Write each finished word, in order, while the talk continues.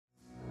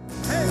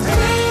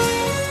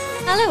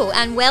Hello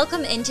and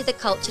welcome into the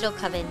Cultural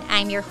Coven.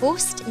 I'm your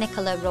host,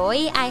 Nicola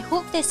Roy. I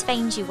hope this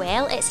finds you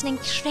well. It's an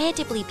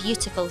incredibly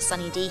beautiful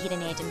sunny day here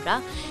in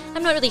Edinburgh.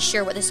 I'm not really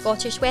sure what the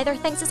Scottish weather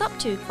thinks us up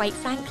to, quite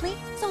frankly.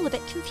 It's all a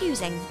bit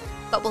confusing,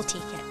 but we'll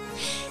take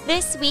it.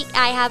 This week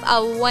I have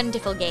a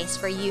wonderful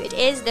guest for you. It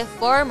is the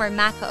former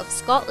Macha of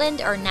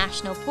Scotland, our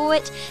national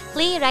poet,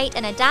 playwright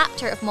and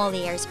adapter of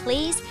Molière's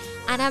plays.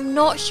 And I'm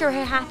not sure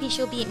how happy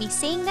she'll be at me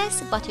saying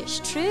this, but it's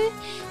true.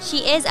 She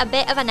is a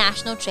bit of a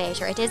national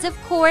treasure. It is, of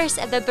course,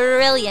 the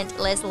brilliant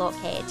Liz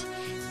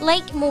Lochhead.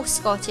 Like most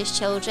Scottish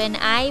children,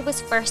 I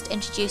was first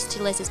introduced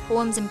to Liz's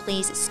poems and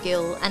plays at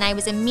school, and I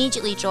was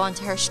immediately drawn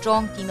to her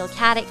strong female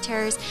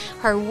characters,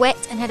 her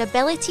wit, and her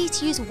ability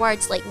to use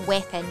words like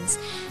weapons.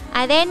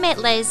 I then met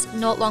Liz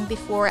not long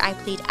before I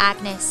played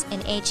Agnes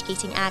in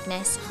Educating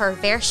Agnes, her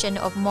version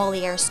of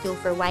Molière's School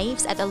for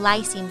Wives at the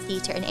Lyceum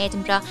Theatre in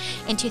Edinburgh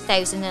in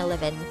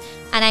 2011.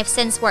 And I've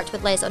since worked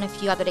with Liz on a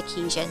few other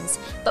occasions.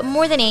 But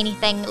more than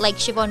anything, like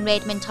Siobhan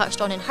Redmond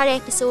touched on in her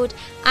episode,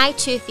 I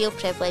too feel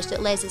privileged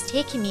that Liz has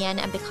taken me in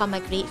and become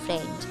a great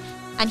friend.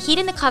 And here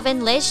in the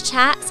Coven, Liz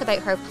chats about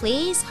her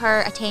plays,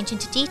 her attention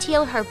to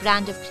detail, her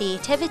brand of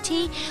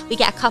creativity. We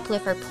get a couple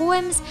of her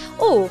poems.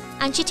 Oh,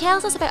 and she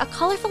tells us about a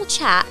colourful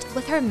chat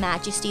with Her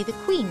Majesty the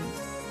Queen.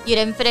 You're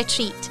in for a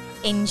treat.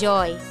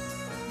 Enjoy.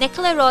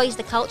 Nicola Roy's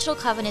The Cultural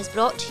Coven is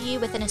brought to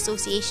you with an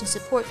association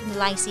support from the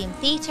Lyceum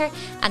Theatre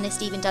and the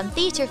Stephen Dunn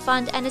Theatre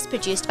Fund and is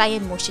produced by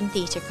Emotion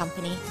Theatre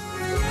Company.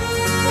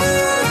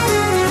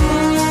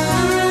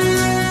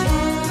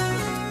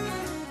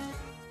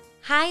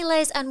 Hi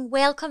Liz and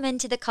welcome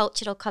into the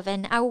Cultural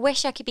Coven. I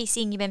wish I could be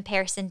seeing you in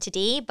person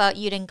today, but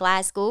you're in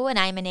Glasgow and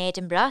I'm in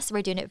Edinburgh, so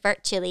we're doing it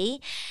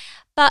virtually.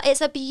 But it's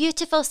a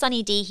beautiful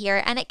sunny day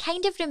here and it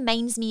kind of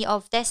reminds me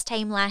of this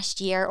time last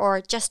year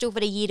or just over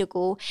a year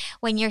ago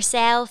when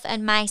yourself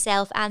and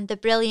myself and the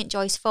brilliant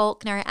Joyce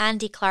Faulkner,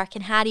 Andy Clark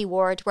and Harry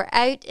Ward were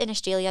out in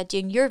Australia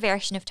doing your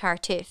version of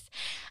Tartuffe.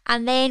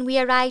 And then we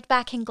arrived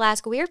back in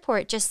Glasgow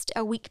Airport just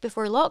a week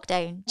before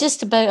lockdown.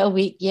 Just about a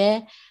week,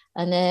 yeah.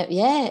 And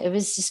it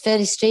was just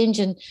very strange,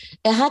 and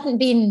it hadn't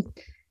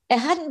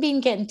been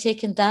getting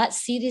taken that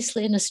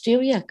seriously in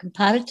Australia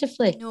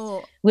comparatively.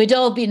 No, we'd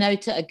all been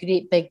out at a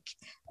great big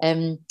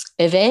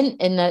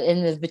event in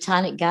the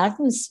Botanic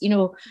Gardens. You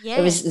know, yeah.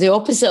 It was the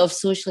opposite of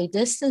socially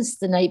distanced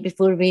the night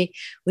before we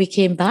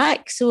came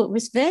back. So it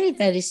was very,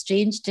 very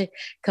strange to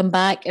come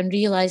back and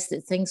realise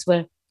that things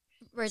were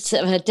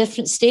sort of a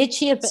different stage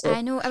here. But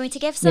I know. I mean, to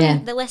give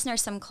the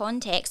listeners some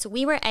context, so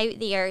we were out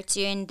there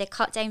doing the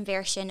cut-down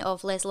version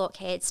of Liz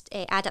Lochhead's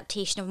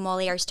adaptation of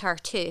Molière's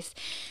Tartuffe,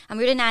 and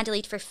we were in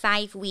Adelaide for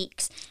 5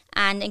 weeks.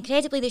 And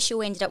incredibly, the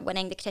show ended up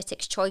winning the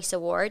Critics' Choice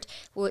Award,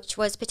 which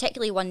was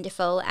particularly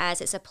wonderful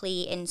as it's a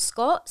play in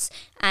Scots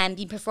and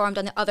being performed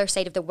on the other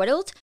side of the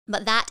world.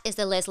 But that is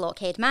the Liz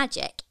Lochhead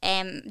magic.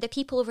 The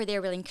people over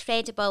there were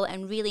incredible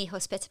and really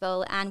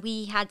hospitable, and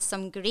we had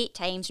some great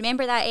times.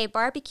 Remember that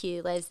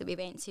barbecue, Liz, that we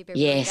went to where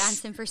we were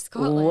dancing for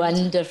Scotland?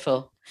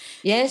 Wonderful.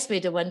 Yes, we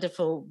had a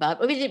wonderful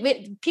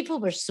barbecue. People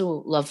were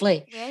so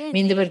lovely. I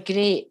mean, they were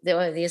great.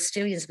 The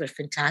Australians were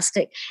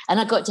fantastic. And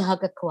I got to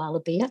hug a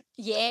koala bear.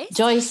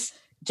 Yes.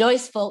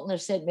 Joyce Faulkner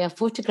sent me a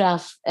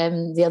photograph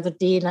the other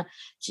day, and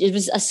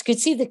I could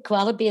see the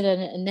koala bear in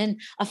it, and then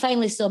I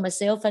finally saw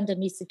myself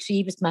underneath the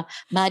tree with my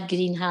mad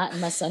green hat and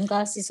my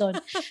sunglasses on.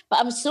 But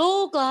I'm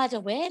so glad I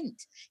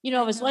went. You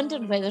know, I was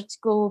wondering whether to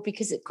go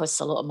because it costs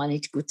a lot of money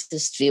to go to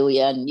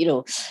Australia and,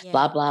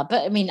 blah, blah.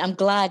 But I mean, I'm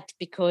glad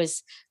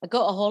because I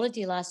got a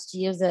holiday last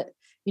year that,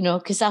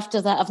 because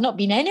after that, I've not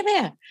been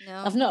anywhere.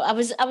 No. I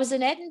was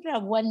in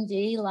Edinburgh one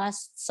day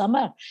last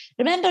summer.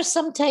 Remember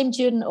sometime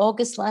during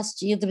August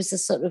last year, there was a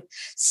sort of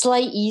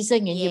slight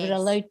easing and you were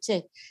allowed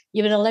to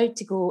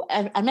go.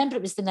 I remember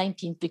it was the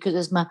 19th because it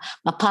was my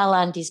pal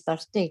Andy's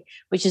birthday,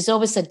 which is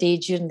always a day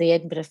during the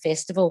Edinburgh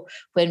Festival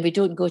when we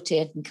don't go to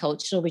Edinburgh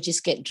Cultural, we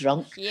just get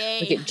drunk. Yay.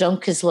 We get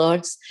drunk as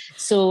lords.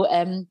 So,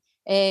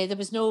 there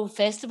was no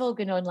festival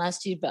going on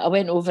last year, but I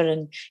went over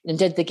and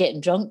did the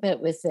getting drunk bit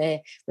with her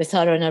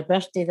on her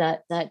birthday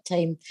that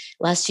time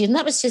last year. And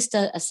that was just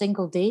a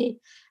single day.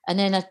 And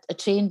then a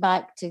train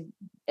back to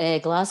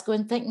Glasgow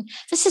and thinking,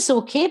 this is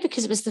okay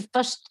because it was the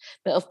first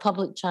bit of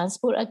public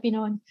transport I'd been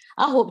on.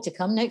 I hope to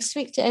come next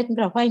week to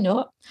Edinburgh. Why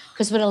not?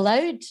 Because we're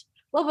allowed.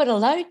 Well, we're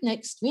allowed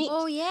next week.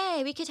 Oh,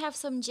 yeah. We could have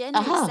some gin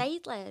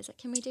outside, Liz.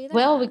 Can we do that?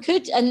 Well, we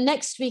could. And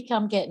next week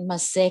I'm getting my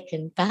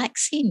second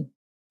vaccine.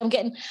 I'm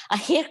getting a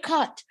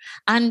haircut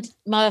and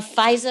my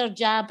Pfizer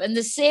jab in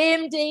the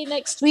same day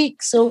next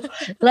week. So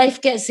life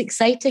gets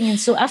exciting. And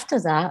so after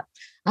that,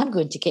 I'm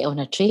going to get on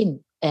a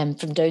train from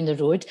down the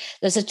road.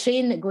 There's a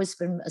train that goes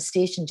from a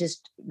station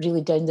just really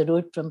down the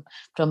road from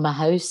my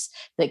house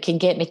that can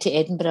get me to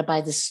Edinburgh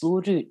by the slow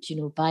route,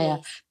 via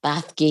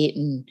Bathgate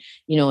and,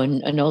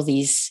 and all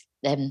these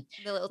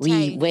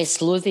wee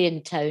West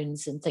Lothian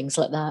towns and things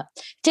like that.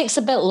 It takes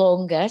a bit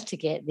longer to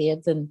get there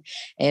than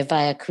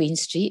via Queen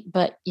Street,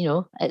 but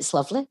it's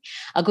lovely.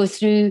 I go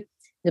through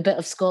the bit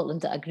of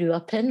Scotland that I grew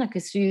up in. I go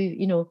through,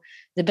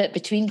 the bit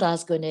between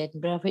Glasgow and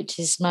Edinburgh, which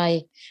is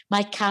my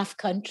calf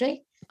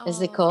country. as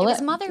they It call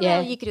was it.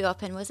 Motherwell you grew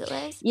up in, was it,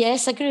 Liz?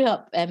 Yes, I grew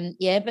up,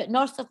 but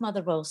north of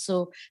Motherwell,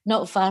 so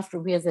not far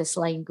from where this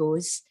line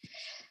goes.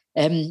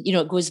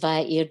 It goes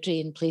via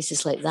Airdrie and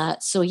places like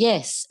that. So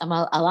yes, I'm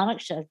a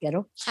Lanarkshire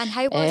girl. And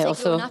how was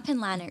it growing up in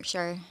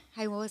Lanarkshire?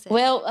 How was it?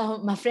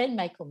 Well, my friend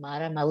Michael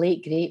Mara, my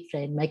late great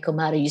friend Michael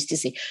Mara, used to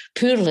say,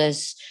 "Poor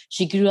Liz,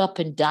 she grew up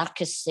in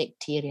darkest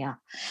sectaria,"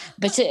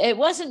 but it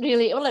wasn't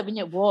really. Well, I mean,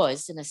 it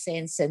was in a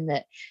sense, in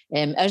that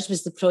ours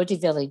was the Proddy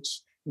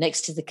village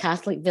next to the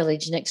Catholic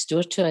village next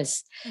door to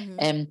us.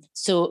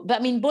 But I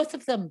mean, both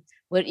of them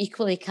were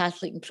equally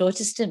Catholic and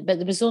Protestant, but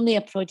there was only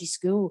a Proddy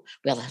school,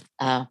 well,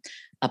 a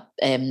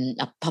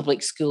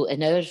public school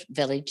in our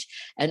village,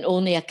 and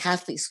only a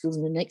Catholic school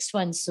in the next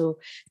one. So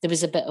there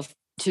was a bit of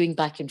toing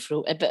back and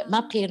fro. But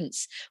my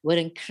parents were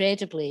they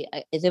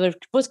were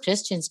both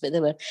Christians, but they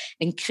were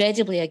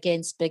incredibly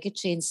against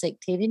bigotry and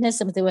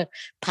sectarianism. They were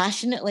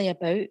passionately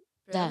about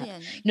that.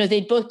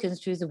 They'd both gone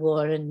through the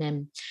war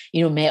and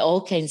met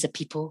all kinds of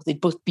people.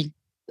 They'd both been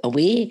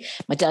away.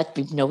 My dad had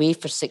been away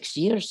for 6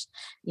 years,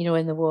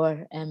 in the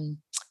war.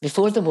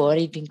 Before the war,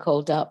 he'd been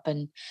called up,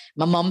 and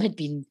my mum had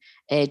been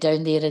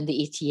down there in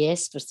the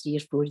ATS for 3 or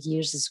 4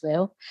 years as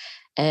well,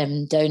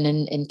 down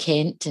in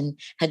Kent, and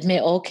had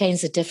met all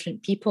kinds of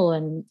different people,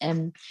 and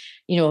and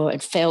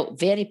felt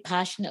very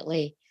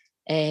passionately,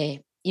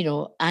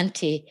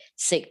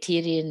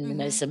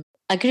 anti-sectarianism.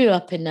 I grew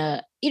up in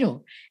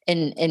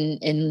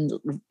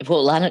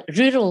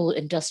rural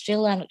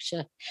industrial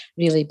Lanarkshire,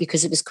 really,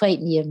 because it was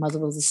quite near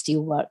Motherwell, the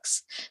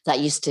steelworks that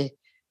used to.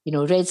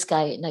 Red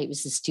Sky at night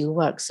was the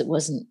steelworks. It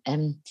wasn't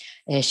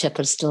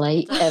Shepherd's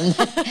Delight.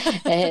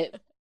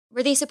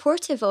 Were they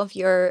supportive of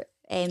your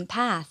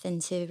path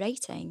into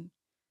writing?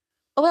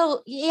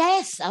 Well,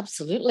 yes,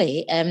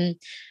 absolutely.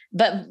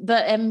 But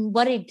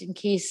worried in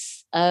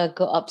case I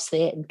got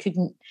upset and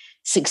couldn't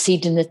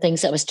succeed in the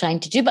things I was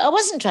trying to do. But I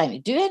wasn't trying to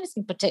do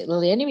anything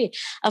particularly anyway.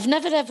 I've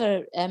never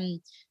ever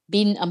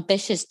been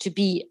ambitious to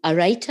be a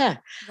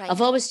writer. Right.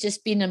 I've always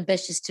just been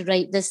ambitious to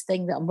write this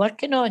thing that I'm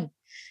working on.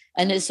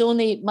 And it's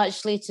only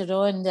much later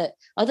on that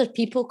other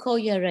people call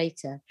you a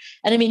writer.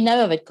 And I mean, now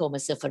I would call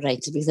myself a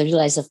writer because I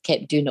realise I've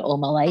kept doing it all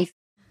my life.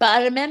 But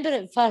I remember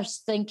at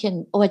first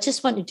thinking, I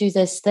just want to do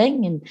this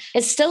thing. And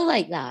it's still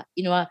like that.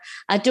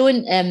 I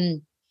don't,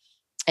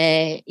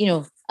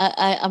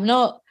 I'm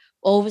not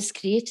always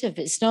creative.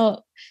 It's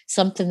not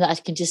something that I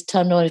can just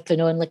turn off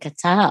and on like a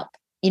tap.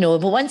 But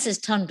once it's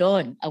turned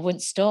on, I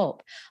won't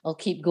stop. I'll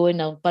keep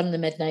going. I'll burn the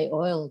midnight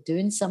oil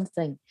doing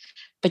something.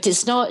 But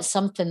it's not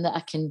something that I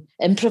can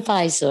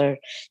improvise or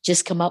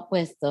just come up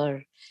with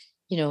or,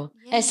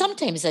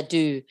 sometimes I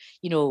do,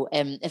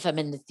 if I'm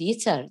in the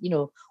theatre,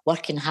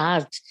 working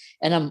hard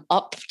and I'm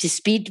up to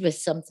speed with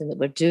something that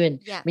we're doing.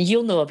 Yeah. I mean,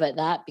 you'll know about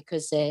that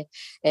because the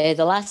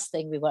last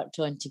thing we worked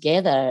on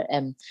together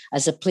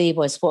as a play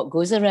was What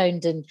Goes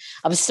Around. And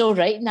I was still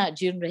writing that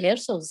during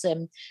rehearsals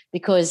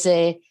because...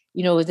 the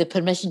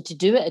permission to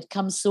do it had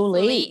come so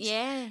late.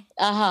 Yeah.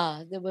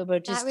 That we were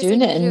just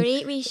doing it. That was a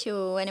great wee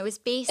show, and it was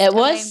based around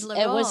La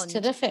Ronde. It was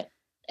terrific.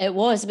 It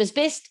was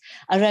based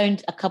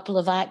around a couple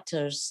of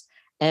actors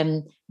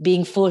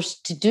being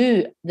forced to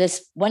do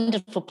this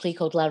wonderful play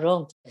called La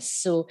Ronde.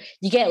 So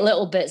you get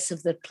little bits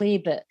of their play,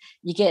 but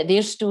you get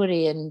their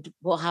story and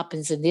what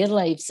happens in their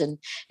lives, and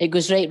it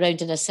goes right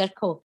round in a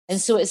circle.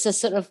 And so it's a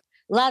sort of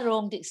La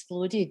Ronde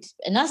exploded.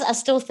 And I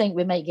still think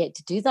we might get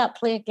to do that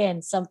play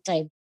again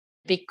sometime,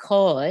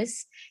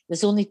 because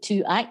there's only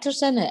 2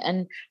 actors in it.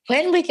 And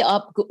when we get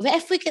up,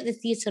 if we get the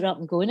theatre up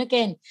and going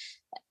again,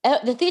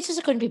 the theatres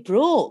are going to be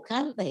broke,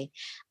 aren't they?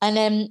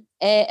 And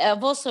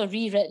I've also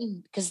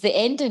rewritten, because the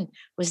ending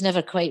was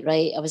never quite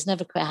right. I was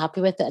never quite happy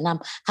with it, and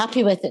I'm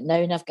happy with it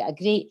now. And I've got a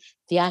great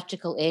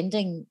theatrical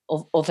ending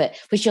of it,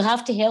 which you'll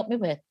have to help me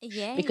with,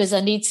 because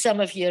I need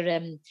some of your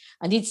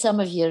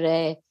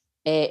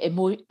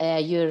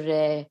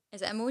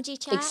is it emoji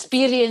chat?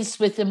 Experience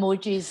with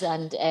emojis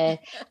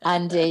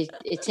and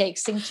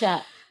texting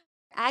chat.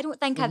 I don't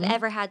think I've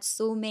ever had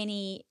so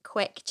many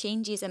quick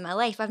changes in my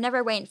life. I've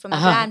never went from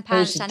a brand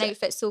pants to an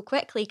outfit so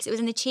quickly, because it was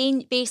in the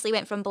change, basically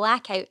went from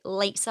blackout,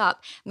 lights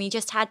up. I mean, you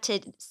just had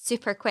to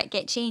super quick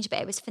get changed, but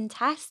it was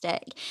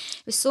fantastic.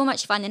 It was so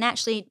much fun, and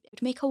actually it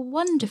would make a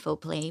wonderful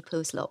play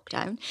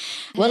post-lockdown.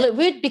 Well, it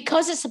would,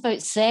 because it's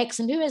about sex,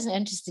 and who isn't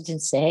interested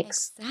in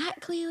sex?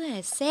 Exactly,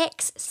 Liz.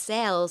 Sex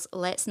sells,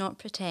 let's not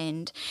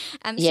pretend.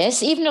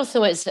 Yes, even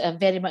though it's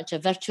very much a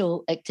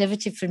virtual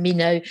activity for me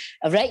now,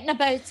 writing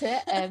about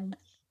it.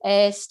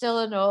 Still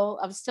and all,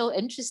 I'm still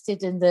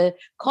interested in the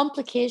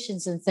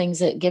complications and things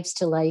that it gives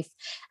to life.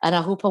 And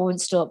I hope I won't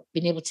stop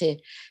being able to,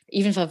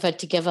 even if I've had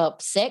to give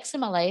up sex in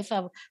my life,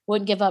 I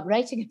won't give up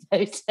writing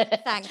about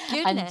it. Thank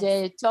goodness.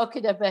 And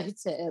talking about it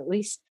at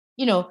least.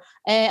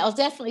 I'll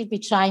definitely be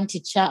trying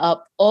to chat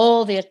up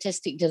all the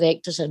artistic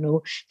directors I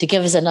know to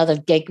give us another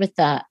gig with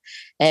that,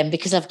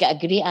 because I've got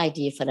a great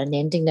idea for an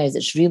ending now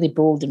that's really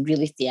bold and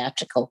really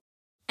theatrical.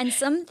 And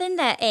something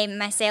that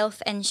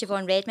myself and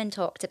Siobhan Redmond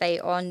talked about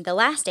on the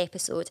last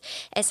episode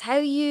is how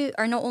you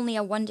are not only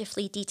a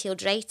wonderfully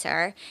detailed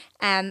writer,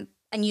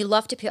 And you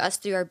love to put us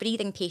through our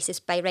breathing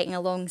paces by writing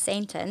a long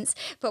sentence.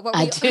 But what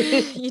I we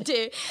do. you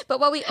do. But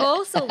what we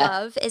also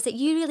love is that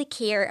you really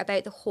care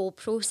about the whole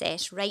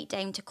process, right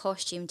down to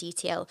costume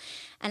detail.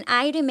 And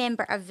I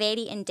remember a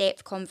very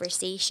in-depth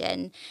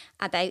conversation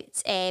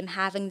about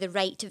having the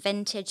right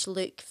vintage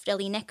look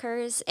frilly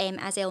knickers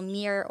as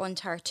Elmire on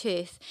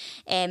Tartuffe,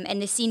 in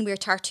the scene where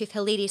Tartuffe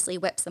hilariously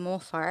whips them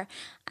off her.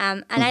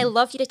 And I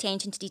love your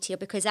attention to detail,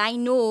 because I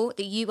know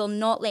that you will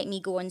not let me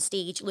go on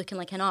stage looking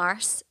like an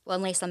arse, well,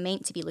 unless I'm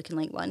meant to be looking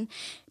like one.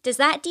 Does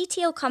that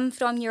detail come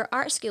from your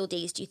art school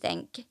days, do you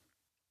think?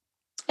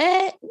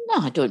 No,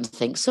 I don't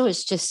think so.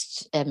 It's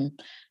just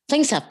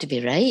things have to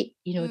be right,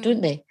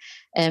 don't they?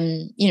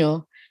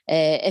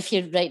 If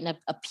you're writing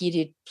a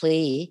period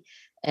play,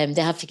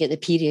 they have to get the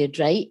period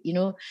right,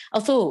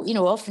 Although,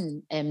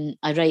 often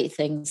I write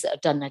things that are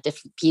done in a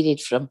different period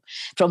from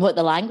what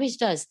the language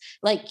does.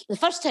 Like the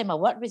first time I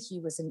worked with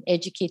you was in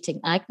Educating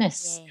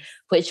Agnes,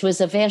 which was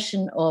a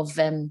version of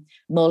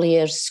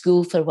Moliere's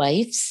School for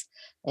Wives,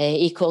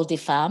 École des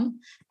Femmes,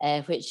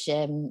 which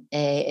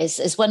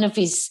is one of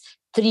his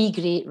 3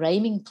 great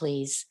rhyming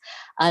plays.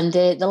 And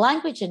the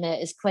language in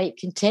it is quite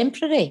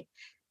contemporary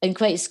and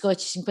quite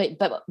Scottish,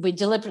 but we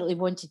deliberately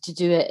wanted to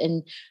do it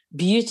in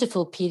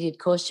beautiful period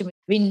costume. I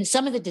mean,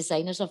 some of the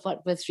designers I've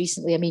worked with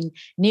recently,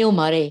 Neil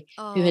Murray,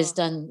 who has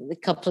done a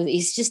couple of,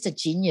 he's just a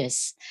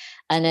genius.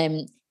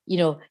 And,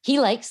 he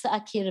likes that I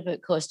care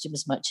about costume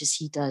as much as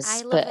he does.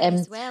 I love it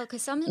as well,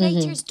 because some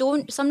writers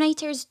don't,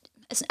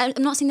 I'm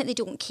not saying that they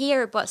don't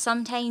care, but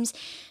sometimes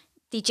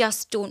they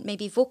just don't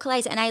maybe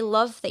vocalise it. And I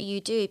love that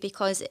you do,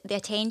 because the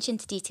attention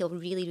to detail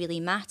really, really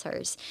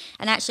matters.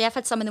 And actually, I've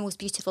had some of the most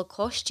beautiful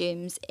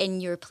costumes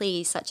in your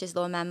plays, such as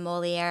L'Homme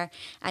Molière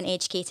and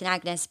Educating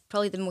Agnes,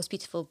 probably the most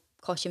beautiful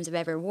costumes I've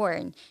ever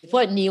worn.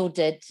 What Neil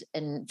did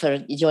for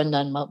John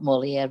Nunn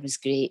Molière was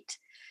great.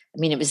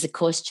 It was the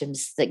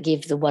costumes that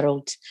gave the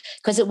world,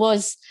 because it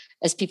was,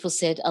 as people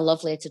said, a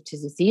love letter to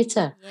the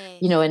theatre.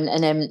 He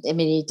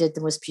did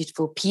the most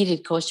beautiful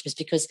period costumes,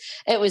 because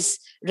it was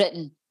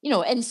written,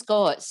 in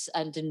Scots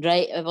and in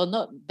rhyme. Well,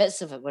 not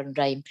bits of it were in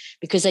rhyme,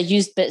 because I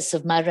used bits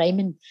of my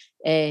rhyming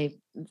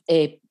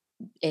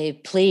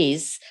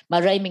plays,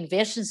 my rhyming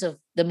versions of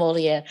the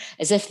Molière,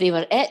 as if they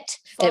were it.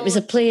 It was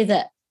a play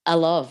that I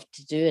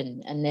loved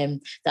doing, and that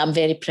I'm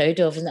very proud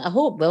of, and that I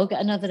hope we'll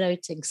get another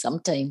outing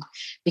sometime,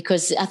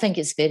 because I think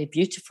it's very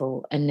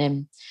beautiful.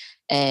 And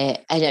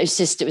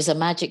it was a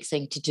magic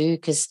thing to do,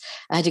 because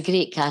I had a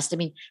great cast.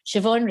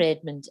 Siobhan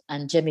Redmond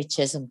and Jimmy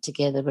Chisholm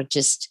together were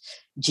just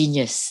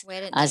genius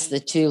as the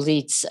 2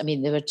 leads.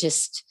 They were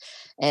just,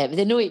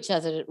 they know each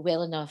other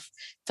well enough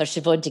for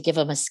Siobhan to give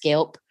him a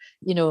scalp,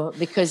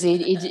 because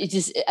he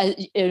just,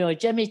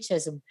 Jimmy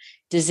Chisholm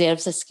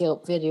deserves a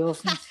scalp very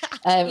often.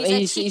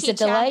 He's a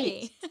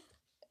delight.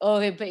 Oh,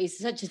 but he's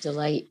such a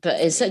delight, but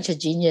he's such a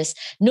genius.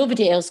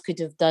 Nobody else could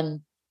have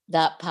done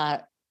that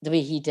part the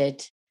way he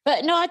did.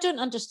 But no, I don't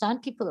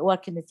understand people that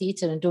work in the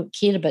theatre and don't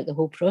care about the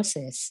whole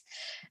process.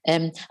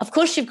 Of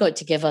course, you've got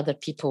to give other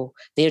people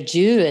their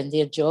due and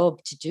their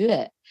job to do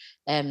it.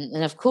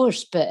 And of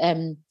course, but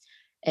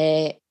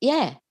I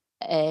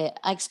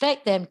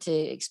expect them to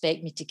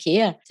expect me to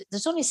care.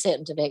 There's only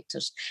certain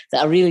directors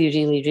that I really,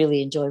 really,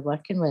 really enjoy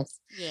working with.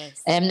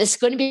 Yes. It's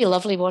going to be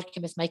lovely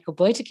working with Michael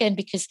Boyd again,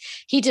 because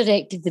he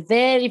directed the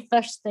very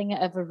first thing I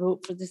ever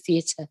wrote for the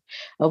theatre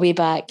way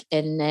back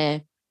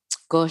in,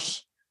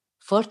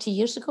 40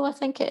 years ago, I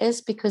think it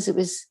is, because it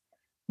was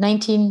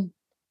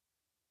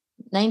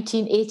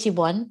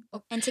 1981.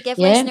 And to give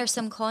listeners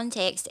some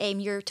context,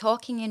 you're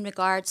talking in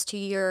regards to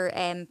your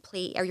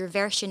play, or your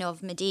version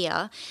of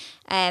Medea,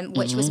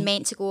 which was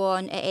meant to go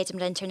on at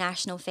Edinburgh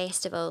International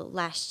Festival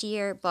last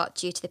year, but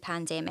due to the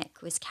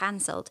pandemic was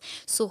cancelled.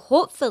 So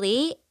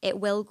hopefully it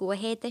will go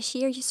ahead this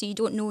year. So you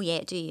don't know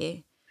yet, do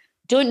you?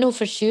 Don't know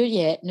for sure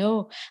yet,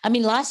 no.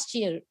 Last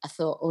year I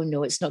thought, oh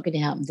no, it's not going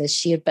to happen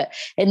this year, but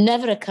it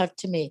never occurred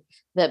to me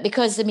that,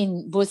 because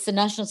both the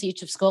National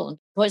Theatre of Scotland,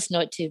 what's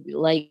not to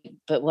like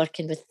but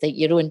working with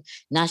your own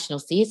national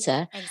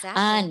theatre,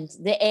 and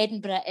the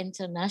Edinburgh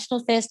International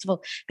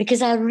Festival,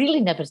 because I really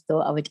never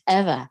thought I would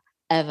ever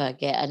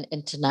get an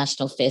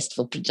international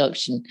festival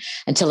production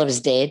until I was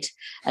dead,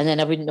 and then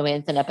I wouldn't know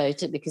anything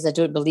about it, because I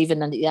don't believe in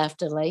the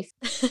afterlife.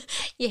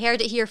 You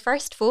heard it here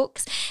first,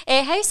 folks.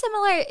 How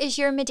similar is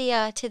your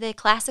Medea to the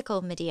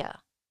classical Medea?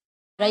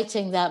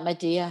 Writing that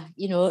Medea,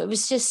 it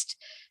was just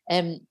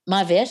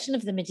my version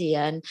of the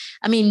Medea.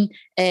 And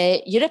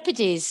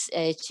Euripides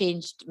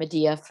changed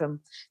Medea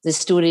from the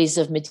stories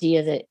of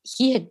Medea that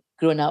he had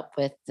grown up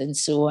with and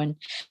so on.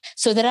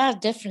 So there are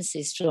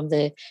differences from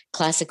the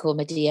classical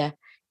Medea.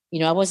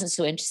 I wasn't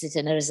so interested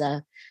in her as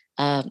a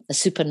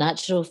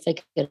supernatural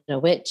figure, a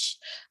witch.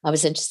 I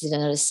was interested in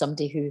her as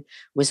somebody who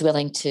was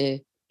willing to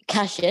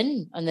cash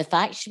in on the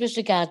fact she was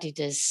regarded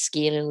as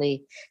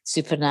scarily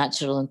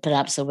supernatural and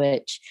perhaps a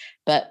witch,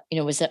 but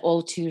was it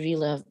all too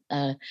real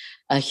a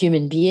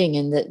human being,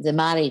 and the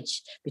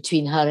marriage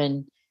between her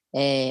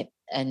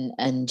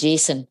and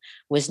Jason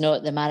was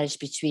not the marriage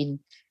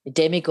between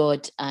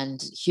demigod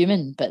and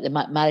human, but the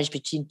marriage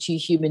between two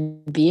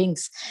human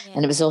beings. Yeah.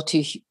 And it was all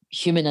too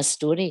human a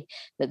story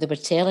that they were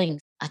telling.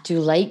 I do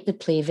like the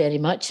play very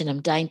much, and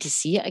I'm dying to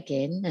see it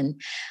again.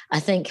 And I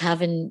think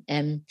having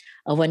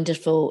a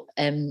wonderful,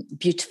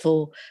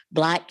 beautiful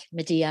black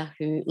Medea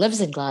who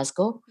lives in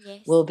Glasgow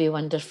will be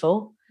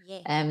wonderful.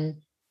 Yes.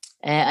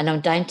 And I'm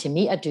dying to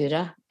meet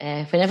Adura.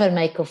 Whenever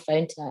Michael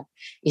found her,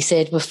 he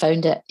said, we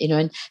found it,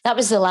 and that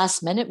was the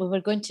last minute. We were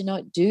going to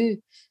not do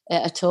it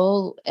at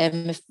all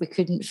if we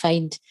couldn't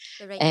find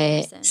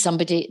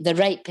the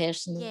right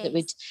person that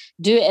would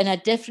do it in a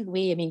different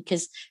way. I mean,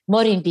 because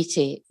Maureen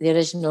Beattie, the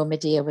original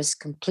Medea, was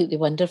completely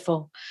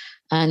wonderful.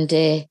 And,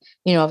 I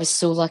was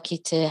so lucky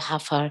to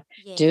have her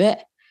do it.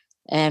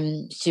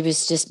 She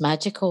was just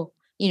magical.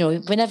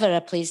 Whenever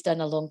a play's done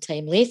a long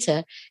time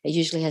later, it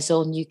usually has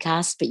all new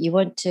cast, but you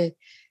want to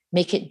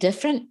make it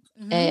different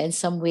in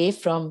some way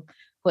from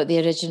what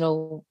the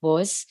original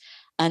was.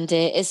 And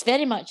it's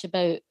very much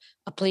about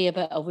a play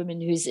about a woman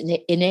who's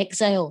in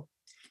exile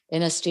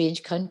in a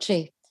strange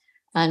country.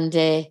 And,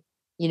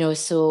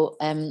 so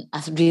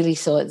I really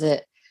thought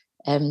that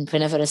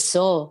whenever I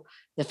saw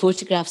the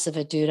photographs of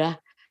Adura,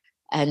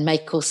 and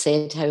Michael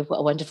said what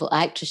a wonderful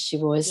actress she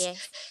was.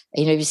 Yes.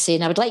 He was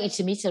saying, I would like you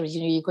to meet her,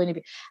 you're going to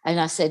be.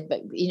 And I said,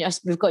 but,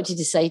 we've got to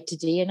decide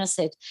today. And I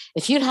said,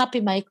 if you're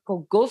happy,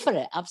 Michael, go for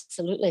it.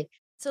 Absolutely.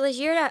 So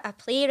Liz, you're a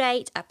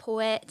playwright, a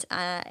poet,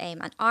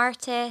 an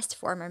artist,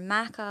 former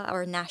MACA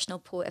or National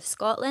Poet of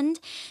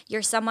Scotland.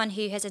 You're someone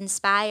who has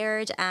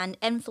inspired and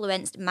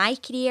influenced my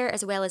career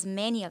as well as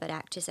many other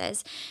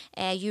actresses.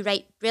 You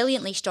write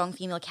brilliantly strong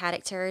female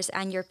characters,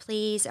 and your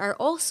plays are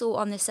also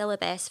on the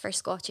syllabus for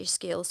Scottish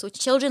schools. So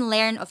children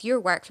learn of your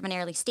work from an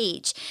early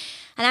stage.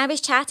 And I was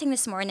chatting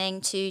this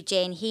morning to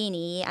Jen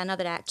Haney,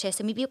 another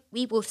actress, and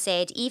we both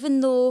said,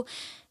 even though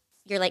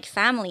you're like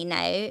family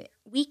now,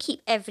 we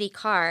keep every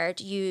card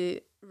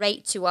you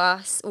write to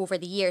us over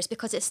the years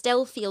because it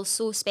still feels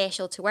so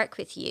special to work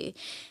with you.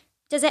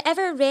 Does it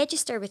ever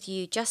register with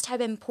you just how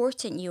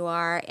important you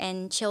are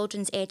in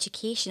children's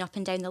education up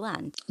and down the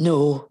land?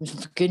 No,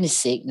 for goodness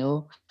sake,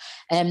 no.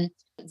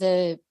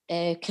 The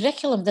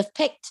curriculum, they've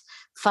picked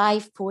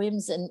 5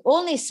 poems, and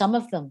only some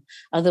of them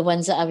are the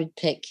ones that I would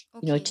pick,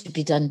 to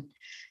be done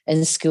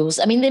in schools.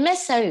 I mean, they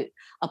miss out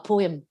a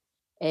poem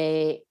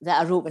that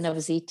I wrote when I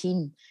was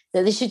 18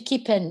 that they should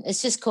keep in.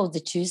 It's just called The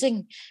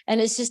Choosing, and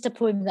it's just a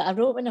poem that I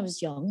wrote when I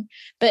was young,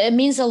 but it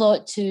means a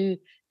lot to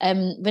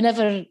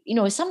whenever,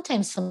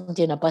 sometimes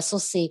somebody in a bus will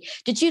say,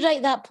 did you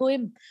write that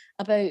poem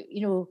about,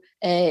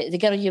 the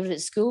girl you were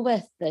at school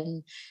with?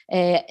 And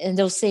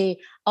they'll say,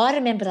 oh, I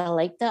remember I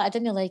liked that. I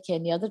didn't like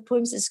any other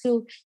poems at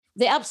school.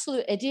 The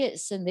absolute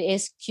idiots in the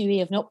SQA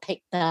have not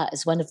picked that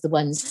as one of the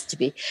ones to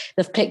be.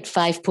 They've picked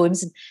 5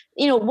 poems. And,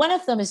 one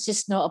of them is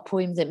just not a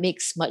poem that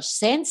makes much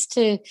sense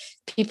to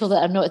people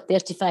that are not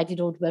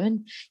 35-year-old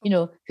women,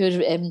 who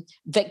are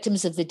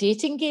victims of the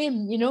dating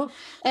game,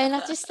 And I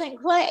just think,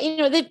 why?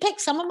 They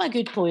picked some of my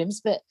good poems,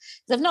 but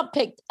they've not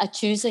picked a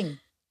choosing.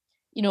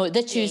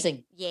 The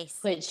choosing. Yes.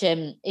 Which,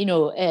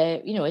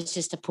 it's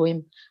just a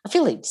poem. I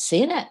feel like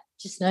saying it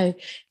just now.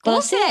 Go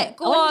for it.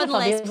 Go on,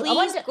 Liz.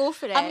 Please go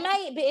for it. I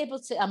might be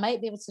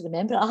able to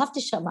remember it. I'll have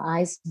to shut my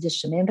eyes and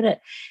just remember it.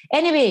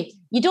 Anyway,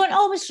 you don't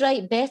always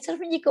write better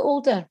when you get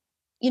older.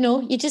 You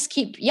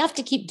have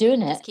to keep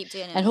doing it. Just keep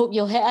doing it. And hope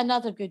you'll hit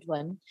another good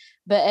one.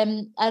 But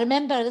I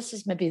remember this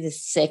is maybe the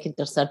 2nd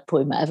or 3rd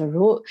poem I ever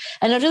wrote.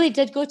 And I really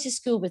did go to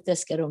school with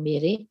this girl,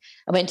 Mary.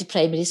 I went to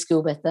primary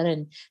school with her,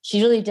 and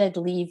she really did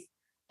leave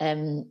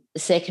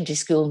secondary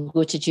school and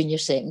go to junior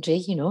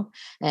secondary,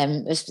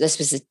 this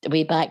was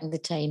way back in the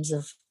times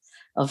of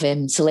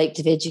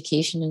selective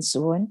education and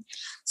so on.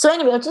 So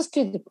anyway, I'll just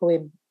do the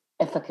poem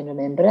if I can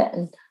remember it,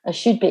 and I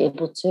should be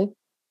able to.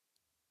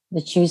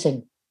 The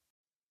Choosing.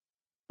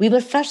 We were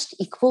first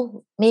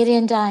equal, Mary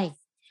and I,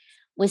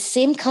 with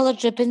same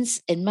coloured ribbons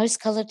in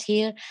mouse-coloured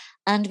hair,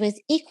 and with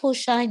equal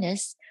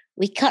shyness,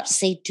 we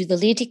curtsied to the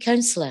lady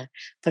counsellor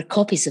for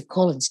copies of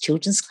Collins'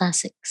 children's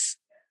classics.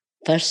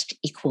 First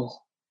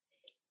equal.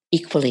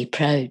 Equally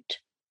proud.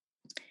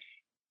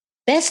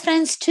 Best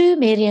friends too,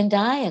 Mary and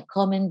I, a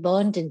common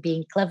bond in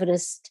being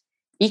cleverest,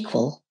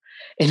 equal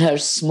in our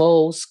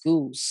small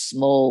school,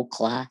 small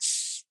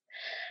class.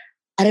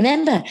 I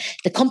remember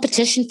the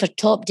competition for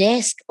top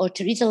desk or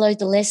to read aloud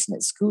the lesson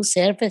at school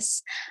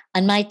service,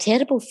 and my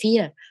terrible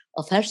fear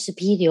of her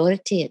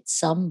superiority at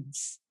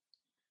sums.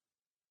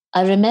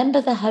 I remember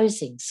the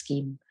housing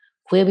scheme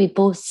where we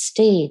both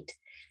stayed,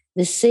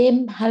 the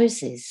same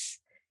houses,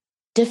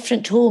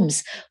 different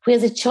homes, where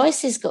the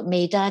choices got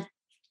made. I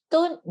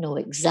don't know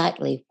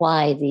exactly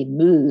why they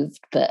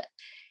moved, but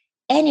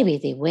anyway,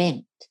 they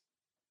went.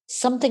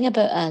 Something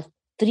about a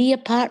 3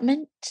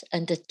 apartment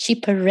and a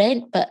cheaper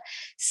rent, but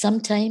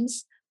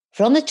sometimes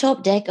from the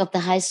top deck of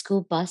the high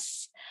school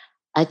bus,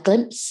 I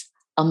glimpse,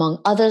 among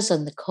others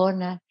on the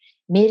corner,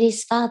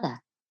 Mary's father,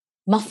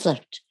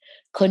 mufflered,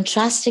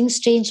 contrasting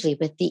strangely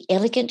with the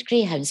elegant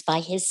greyhounds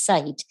by his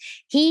side.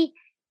 He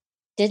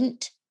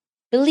didn't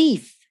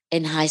believe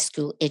in high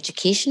school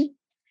education,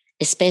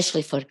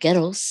 especially for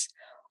girls,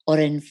 or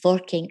in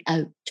forking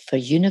out for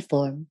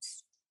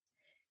uniforms.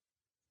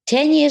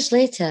 10 years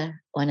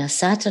later, on a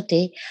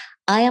Saturday,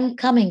 I am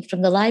coming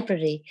from the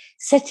library.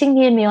 Sitting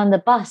near me on the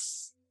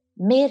bus,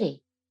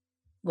 Mary,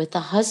 with a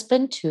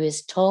husband who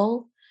is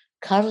tall,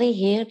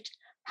 curly-haired,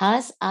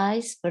 has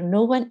eyes for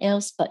no one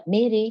else but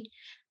Mary,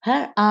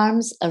 her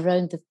arms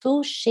around the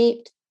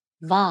full-shaped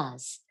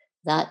vase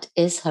that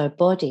is her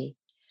body.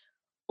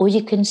 Oh,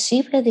 you can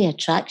see where the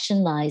attraction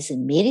lies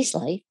in Mary's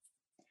life.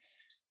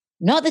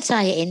 Not that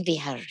I envy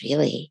her,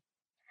 really.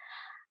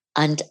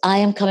 And I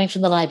am coming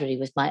from the library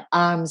with my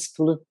arms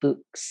full of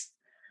books.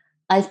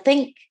 I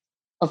think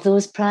of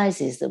those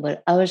prizes that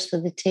were ours for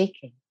the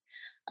taking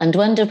and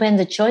wonder when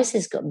the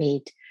choices got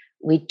made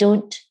we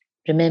don't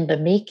remember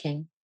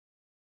making.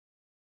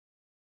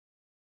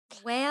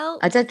 Well,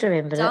 I did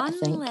remember done, it, I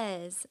think.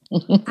 Liz.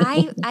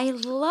 I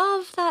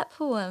love that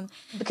poem.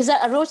 Because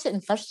I wrote it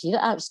in first year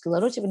at art school. I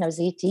wrote it when I was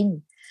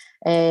 18.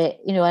 I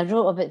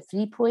wrote about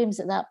 3 poems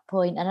at that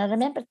point, and I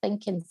remember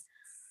thinking,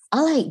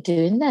 I like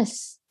doing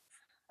this.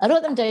 I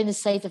wrote them down the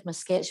side of my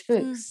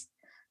sketchbooks.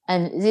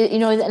 And,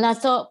 and I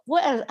thought,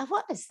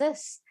 what is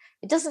this?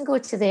 It doesn't go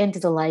to the end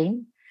of the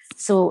line.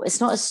 So it's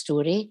not a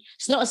story.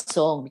 It's not a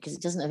song because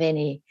it doesn't have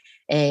any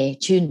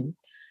tune.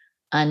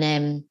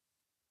 And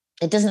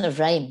it doesn't have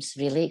rhymes,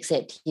 really,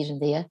 except here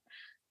and there.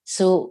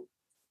 So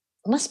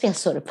it must be a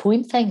sort of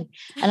poem thing.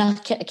 And I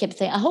kept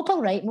thinking, I hope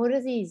I'll write more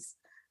of these.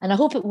 And I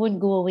hope it won't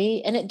go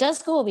away. And it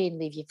does go away and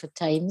leave you for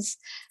times.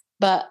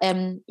 But,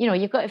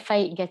 you've got to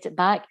fight and get it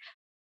back.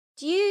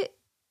 Do you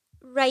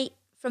write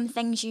from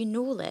things you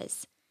know,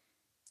 Liz?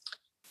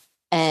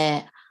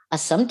 I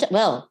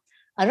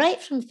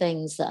write from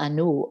things that I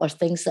know or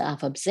things that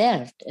I've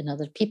observed in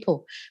other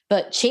people,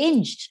 but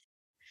changed.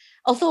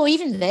 Although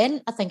even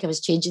then, I think I was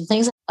changing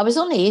things. I was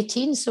only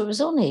 18, so it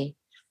was only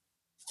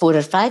 4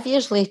 or 5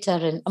 years later.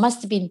 And I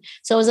must have been,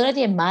 so I was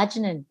already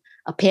imagining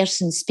a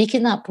person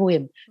speaking that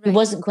poem who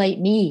wasn't quite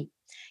me,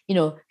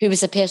 who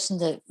was a person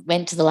that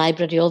went to the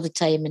library all the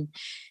time and,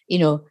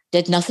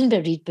 did nothing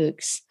but read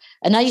books.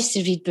 And I used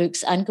to read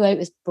books and go out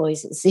with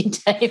boys at the same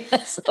time.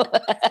 So,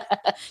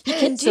 you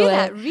can do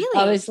that, really?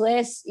 I was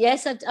less,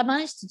 yes, I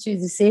managed to do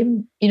the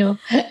same,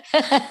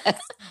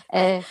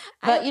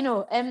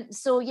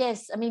 so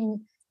yes, I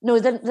mean, no,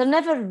 they're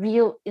never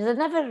real,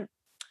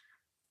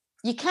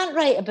 you can't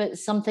write about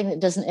something that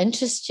doesn't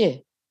interest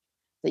you,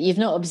 that you've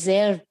not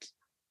observed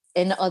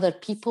in other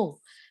people.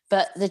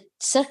 But the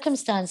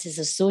circumstances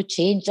are so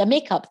changed. I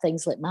make up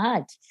things like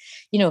mad.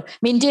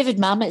 David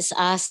Mamet's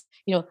asked,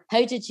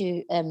 how did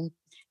you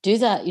do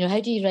that? How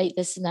do you write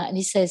this and that? And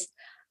he says,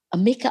 I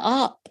make it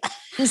up.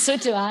 And so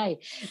do I.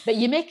 But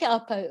you make it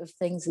up out of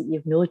things that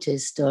you've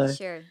noticed or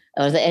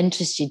that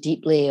interest you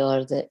deeply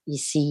or that you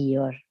see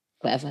or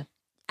whatever.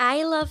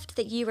 I loved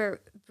that you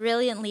were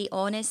brilliantly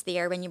honest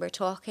there when you were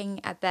talking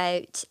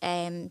about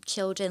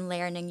children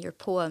learning your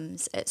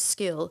poems at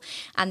school,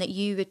 and that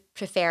you would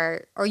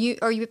prefer, or you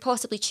would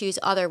possibly choose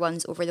other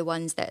ones over the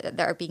ones that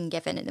are being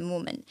given at the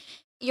moment.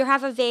 You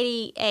have a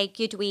very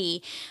good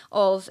way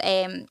of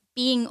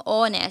being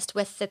honest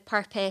with the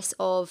purpose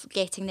of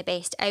getting the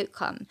best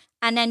outcome.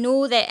 And I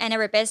know that in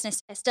our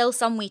business, there's still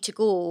some way to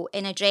go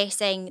in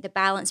addressing the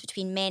balance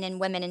between men and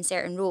women in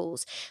certain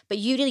roles. But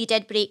you really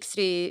did break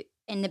through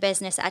in the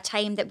business at a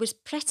time that was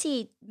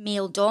pretty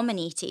male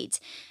dominated.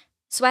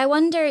 So I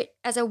wonder,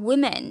 as a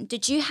woman,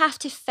 did you have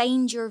to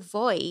find your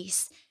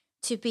voice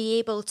to be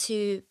able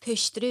to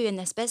push through in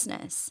this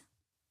business?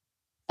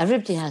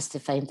 Everybody has to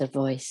find their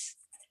voice,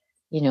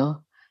 It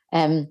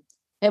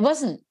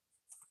wasn't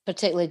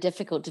particularly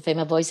difficult to find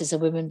my voice as a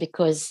woman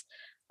because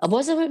I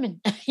was a woman,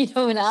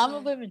 and I'm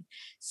a woman.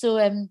 So,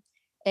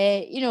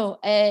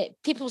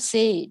 people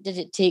say, did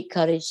it take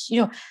courage?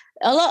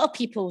 A lot of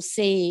people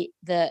say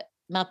that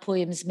my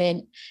poems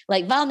meant,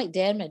 like Val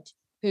McDermid,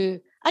 who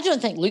I don't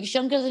think looks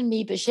younger than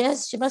me, but she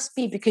is. She must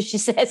be, because she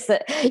says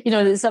that,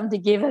 that somebody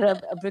gave her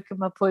a book of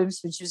my poems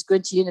when she was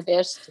going to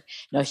university.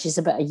 No, she's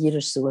about a year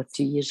or so or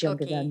 2 years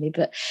younger than me.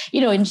 But,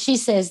 and she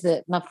says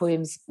that my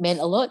poems meant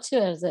a lot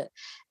to her, that,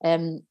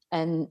 and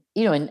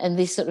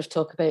they sort of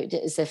talk about it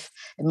as if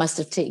it must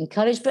have taken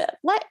courage. But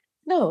what?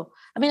 No,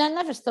 I mean, I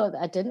never thought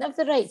that I didn't have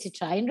the right to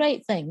try and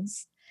write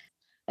things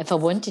if I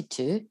wanted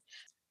to.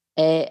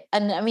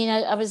 And I mean,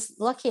 I was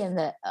lucky in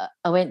that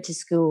I went to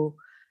school,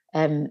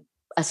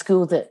 a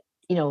school that,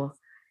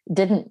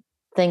 didn't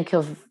think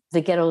of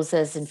the girls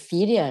as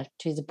inferior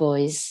to the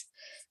boys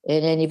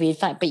in any way. In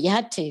fact, but you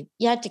had to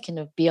kind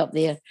of be up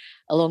there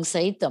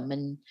alongside them.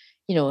 And,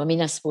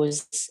 I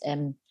suppose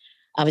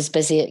I was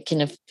busy at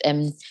kind of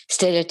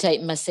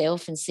stereotyping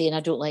myself and saying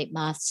I don't like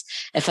maths.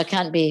 If I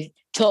can't be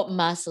top in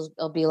maths,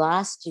 I'll be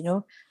last,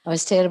 I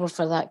was terrible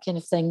for that kind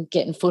of thing,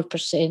 getting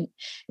 4%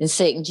 in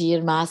second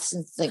year maths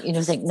and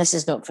think this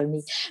is not for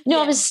me. No,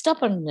 yeah. I was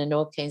stubborn in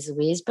all kinds of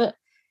ways, but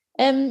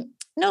it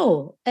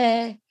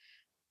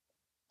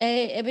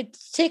would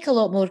take a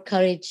lot more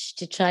courage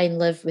to try and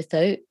live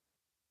without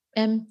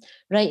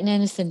writing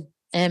anything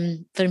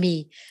for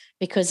me,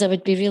 because I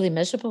would be really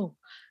miserable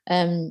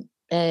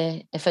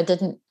if I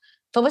didn't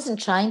if I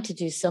wasn't trying to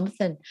do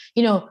something,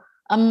 I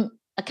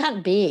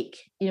can't bake,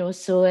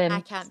 so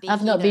I can't bake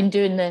I've not either.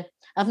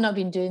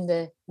 been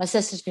doing my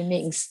sister's been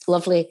making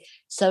lovely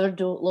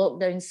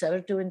lockdown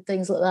sourdough and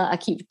things like that. I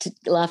keep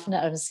laughing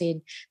at her and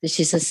saying that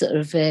she's a sort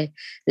of, that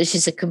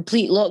she's a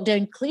complete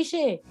lockdown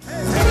cliche.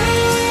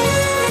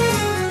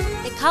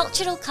 The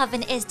Cultural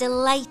Coven is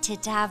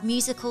delighted to have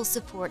musical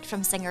support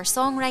from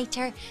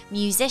singer-songwriter,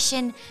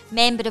 musician,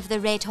 member of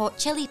the Red Hot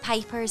Chili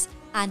Pipers,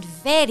 and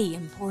very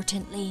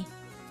importantly,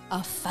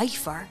 a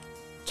fifer,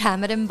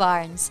 Cameron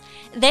Barnes.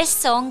 This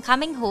song,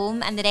 Coming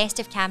Home, and the rest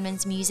of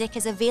Cameron's music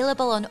is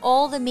available on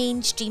all the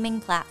main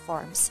streaming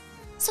platforms.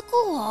 So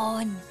go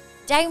on,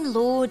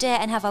 download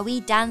it and have a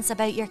wee dance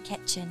about your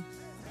kitchen.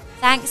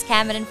 Thanks,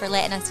 Cameron, for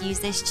letting us use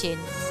this tune.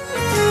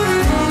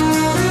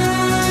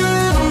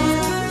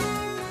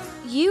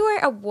 You were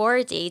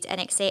awarded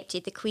and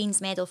accepted the Queen's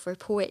Medal for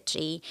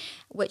Poetry,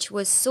 which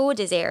was so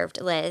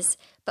deserved, Liz.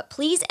 But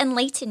please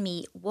enlighten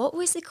me, what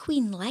was the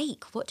Queen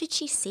like? What did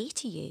she say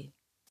to you?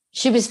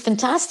 She was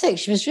fantastic.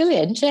 She was really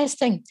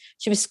interesting.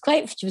 She was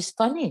funny.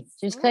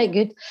 She was quite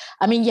good.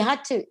 I mean, you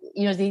had to,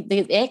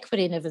 the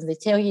equerry and everything, they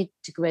tell you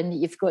to go in,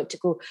 you've got to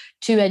go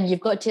 2 in, you've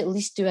got to at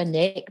least do a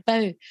neck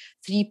bow,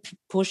 3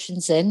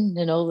 portions in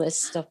and all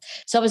this stuff.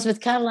 So I was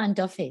with Caroline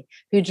Duffy,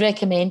 who'd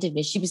recommended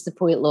me. She was the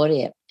poet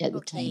laureate at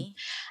the time.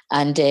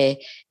 And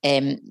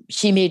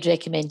she made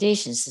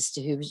recommendations as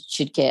to who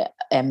should get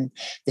the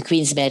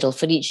Queen's Medal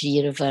for each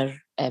year of her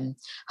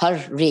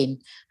reign,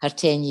 her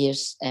 10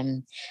 years.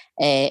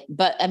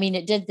 But I mean,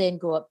 it did then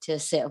go up to a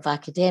set of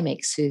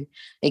academics who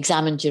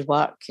examined your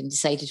work and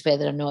decided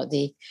whether or not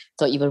they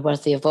thought you were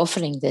worthy of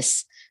offering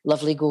this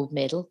lovely gold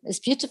medal. It's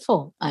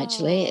beautiful,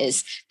 actually. Oh.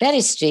 It's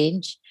very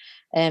strange.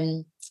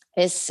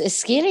 It's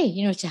scary,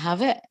 to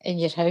have it in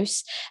your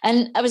house.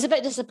 And I was a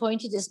bit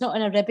disappointed. It's not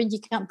on a ribbon. You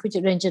can't put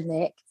it around your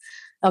neck.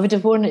 I would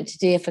have worn it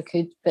today if I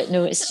could, but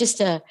no, it's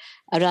just a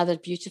rather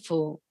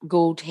beautiful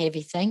gold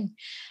heavy thing.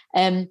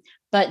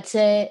 But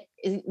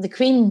the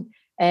Queen,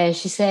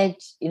 she said,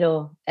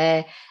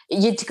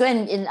 you'd go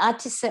in and I had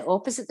to sit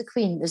opposite the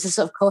Queen. There's a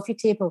sort of coffee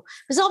table.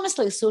 It was almost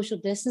like social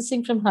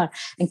distancing from her.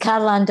 And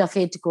Caroline Duffy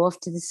had to go off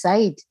to the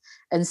side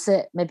and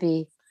sit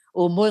maybe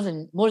more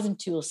than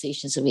 2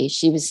 Alsatians away.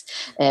 She was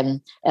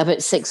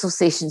about 6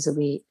 Alsatians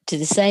away to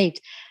the side.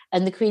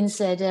 And the Queen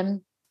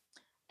said,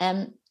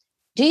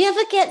 do you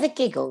ever get the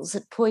giggles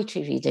at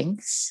poetry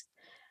readings?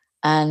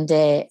 And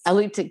I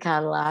looked at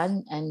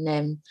Caroline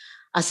and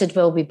I said,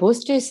 well, we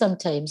both do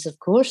sometimes, of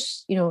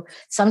course.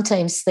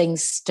 Sometimes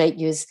things strike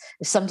you as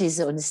if somebody's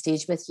on the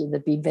stage with you and they're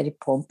being very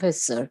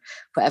pompous or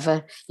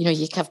whatever,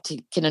 you have to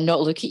kind of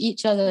not look at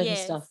each other and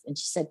stuff. And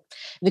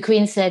the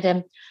Queen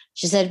said,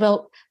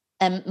 well,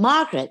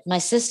 Margaret, my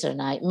sister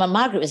and I,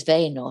 Margaret was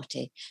very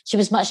naughty. She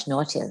was much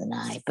naughtier than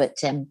I, but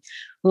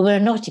we were a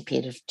naughty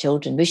pair of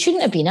children. We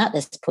shouldn't have been at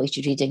this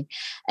poetry reading.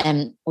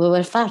 We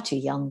were far too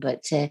young,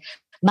 but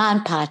Ma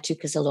and Pa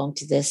took us along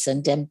to this,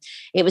 and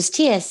it was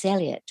T.S.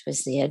 Eliot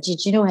was there.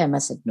 Did you know him? I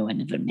said, no, I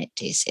never met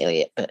T.S.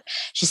 Eliot. But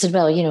she said,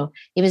 well,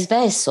 he was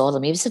very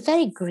solemn. He was a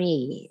very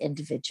grey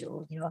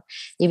individual,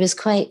 He was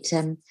quite...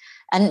 and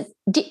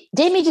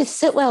Dame Edith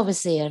Sitwell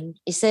was there, and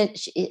he said...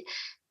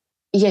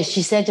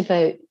 she said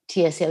about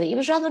T.S. Eliot, he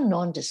was rather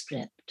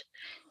nondescript.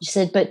 She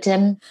said, but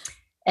Edith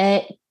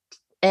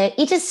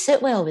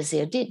Sitwell was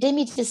there. Dame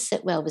Edith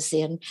Sitwell was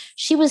there, and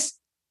she was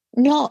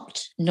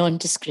not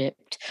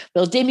nondescript.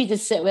 Well, Dame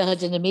Edith Sitwell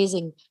had an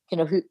amazing kind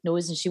of hook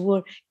nose, and she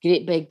wore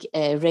great big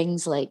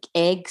rings like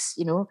eggs,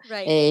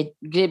 right.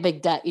 Great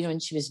big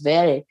and she was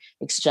very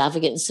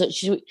extravagant. And so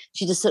she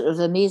had a sort of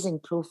amazing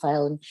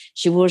profile, and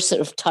she wore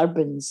sort of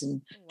turbans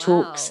and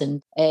toques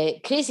and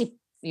crazy,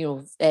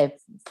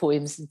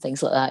 poems and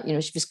things like that.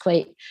 She was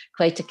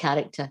quite a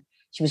character.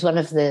 She was one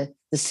of the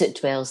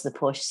Sitwells, the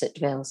posh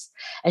Sitwells.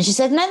 And she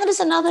said, and then there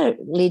was another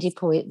lady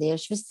poet there.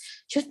 She was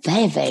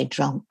very, very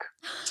drunk.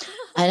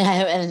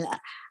 and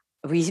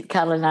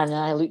Caroline and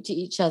I looked at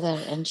each other,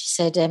 and she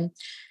said,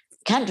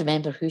 can't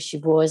remember who she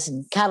was.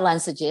 And Caroline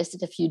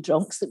suggested a few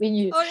drunks that we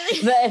knew. Oh,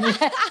 really?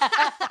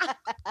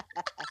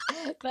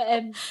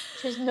 But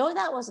she said, no,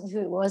 that wasn't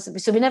who it was.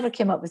 So we never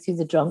came up with who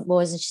the drunk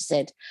was. And she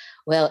said,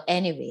 well,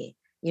 anyway,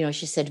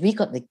 she said, we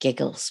got the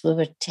giggles. We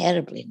were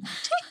terribly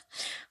naughty.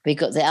 We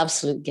got the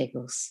absolute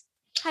giggles.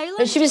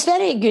 But she was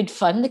very good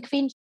fun, the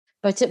Queen.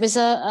 But it was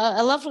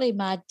a lovely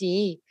mad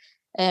day.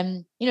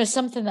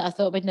 Something that I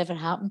thought would never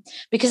happen.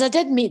 Because I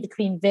did meet the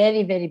Queen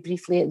very, very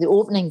briefly at the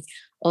opening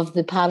of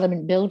the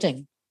Parliament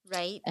building.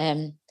 Right.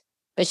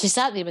 But she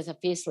sat there with a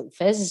face like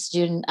Fizz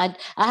during... I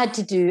had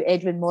to do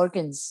Edwin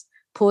Morgan's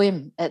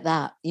poem at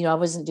that. I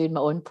wasn't doing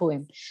my own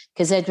poem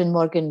because Edwin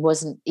Morgan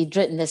he'd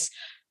written this...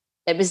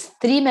 It was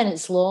 3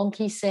 minutes long,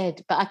 he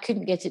said, but I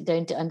couldn't get it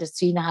down to under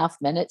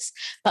 3.5 minutes.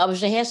 But I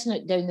was rehearsing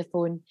it down the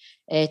phone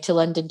to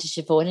London to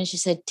Siobhan, and she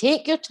said,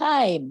 take your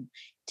time.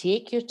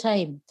 She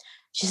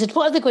said,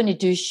 what are they going to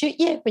do, shoot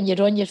you when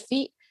you're on your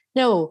feet?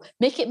 No,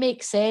 make it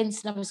make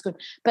sense. And I was going,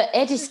 but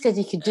Eddie said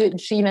he could do it in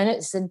 3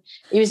 minutes, and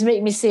he was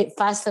making me say it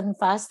faster and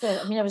faster.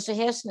 I mean, I was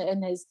rehearsing it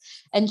in his,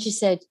 and she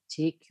said,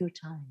 take your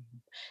time.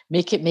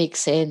 make it make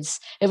sense.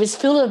 It was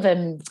full of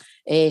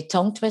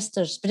tongue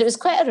twisters, but it was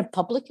quite a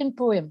Republican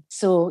poem.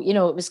 So,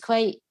 it was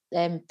quite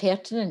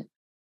pertinent.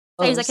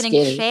 Sounds like an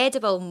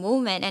incredible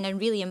moment and a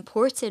really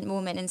important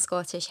moment in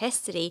Scottish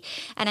history.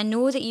 And I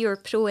know that you're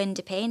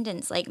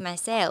pro-independence like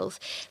myself,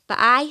 but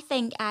I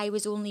think I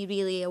was only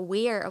really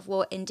aware of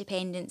what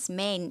independence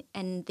meant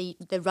in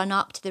the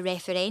run-up to the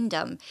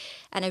referendum,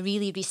 and I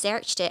really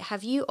researched it.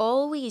 Have you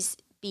always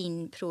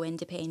been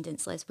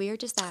pro-independence, Liz? Where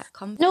does that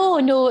come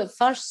from? No. At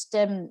first,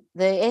 the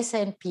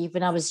SNP,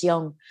 when I was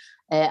young,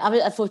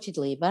 I voted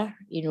Labour,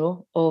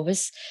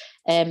 always.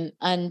 I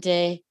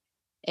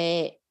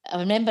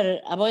remember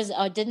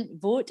I didn't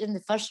vote in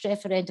the first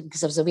referendum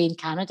because I was away in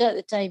Canada at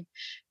the time.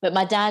 But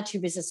my dad, who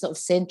was a sort of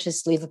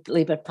centrist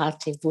Labour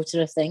Party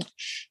voter, I think,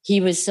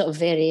 he was sort of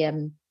very,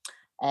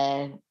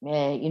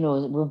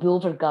 we'll be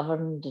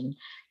over-governed. And,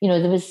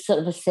 there was sort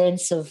of a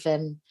sense of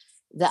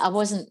that I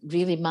wasn't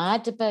really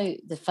mad about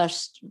the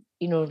first,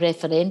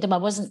 referendum. I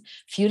wasn't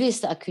furious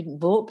that I couldn't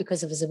vote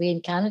because I was away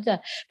in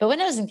Canada. But when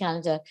I was in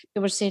Canada,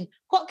 they were saying,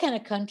 what kind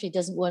of country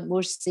doesn't want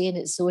more say in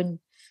its own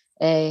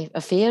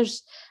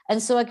affairs?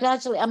 And so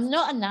I'm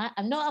not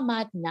a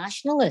mad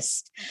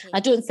nationalist. Okay. I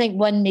don't think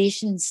one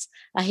nation's,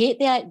 I hate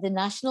the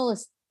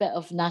nationalist bit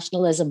of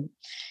nationalism,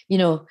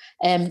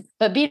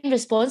 but being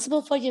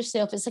responsible for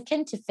yourself, it's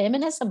akin to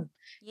feminism.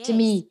 Yes. To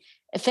me.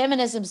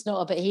 Feminism's not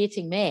about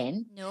hating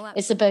men. No,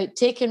 it's about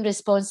taking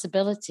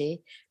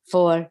responsibility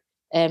for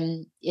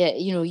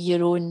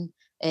your own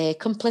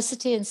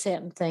complicity in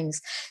certain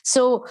things.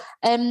 So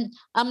I'm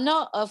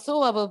not,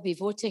 although I'll be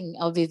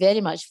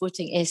very much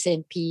voting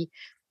SNP,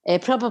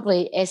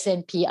 probably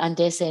SNP and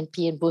SNP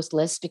in both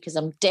lists, because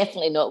I'm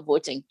definitely not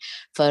voting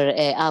for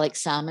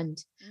Alex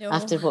Salmond. No.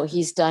 After what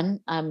he's done.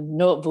 I'm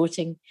not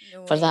voting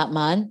for that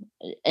man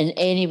in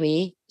any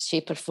way,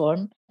 shape or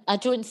form. I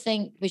don't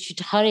think we should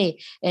hurry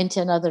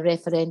into another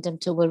referendum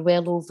till we're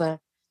well over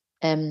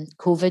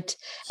COVID.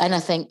 And I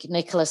think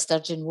Nicola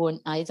Sturgeon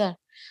won't either.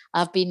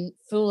 I've been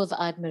full of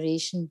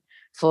admiration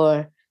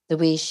for the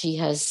way she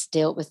has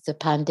dealt with the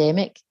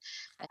pandemic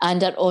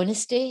and her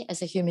honesty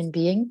as a human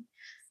being.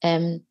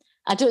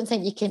 I don't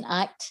think you can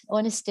act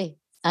honesty.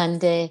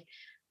 And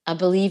I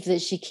believe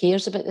that she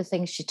cares about the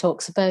things she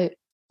talks about.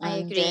 I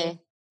agree.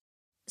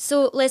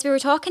 So, Liz, we were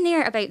talking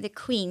there about the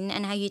Queen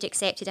and how you'd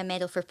accepted a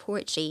medal for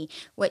poetry,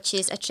 which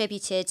is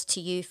attributed to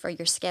you for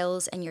your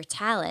skills and your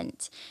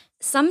talent.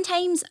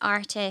 Sometimes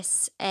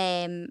artists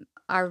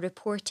are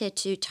reported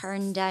to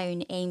turn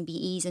down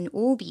MBEs and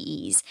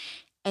OBEs.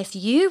 If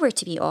you were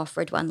to be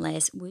offered one,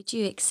 Liz, would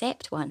you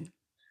accept one?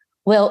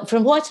 Well,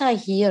 from what I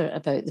hear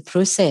about the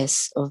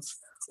process of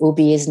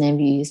OBEs and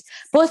MBEs,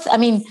 both,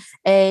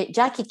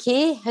 Jackie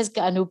Kay has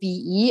got an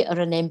OBE or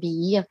an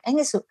MBE, I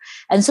think so,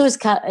 and so is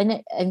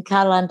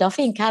Carol Ann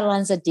Duffy, and Carol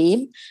Ann's a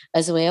dame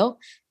as well.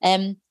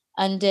 And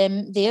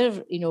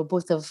they're,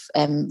 both of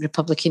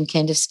Republican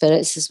kind of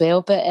spirits as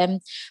well. But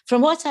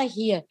from what I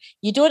hear,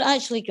 you don't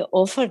actually get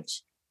offered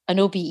an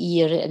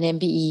OBE or an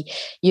MBE.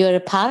 You're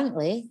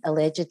apparently,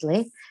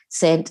 allegedly,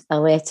 sent a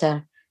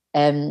letter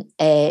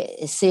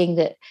saying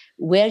that,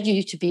 were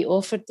you to be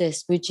offered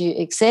this, would you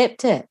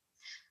accept it?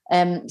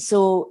 And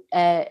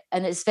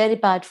it's very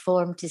bad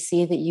form to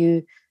say that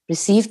you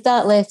received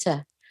that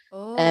letter.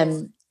 Oh.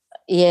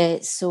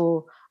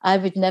 So I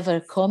would never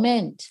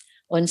comment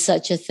on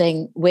such a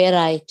thing were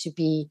I to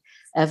be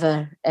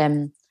ever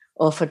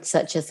offered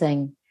such a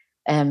thing,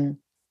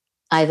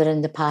 either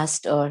in the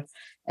past or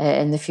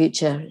in the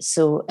future.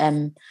 So,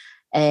 and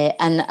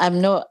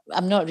I'm not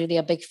really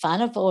a big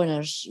fan of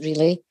honours,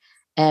 really.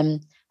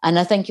 And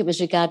I think it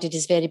was regarded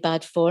as very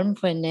bad form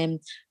when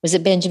was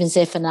it Benjamin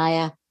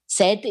Zephaniah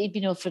said that he'd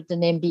been offered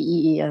an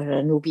MBE or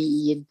an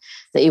OBE and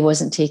that he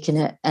wasn't taking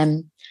it.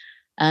 And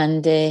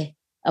I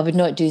would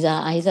not do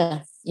that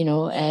either,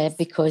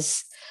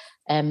 because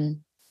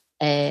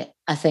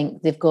I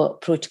think they've got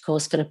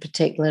protocols for a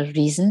particular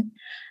reason.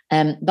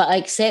 But I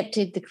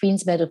accepted the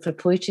Queen's Medal for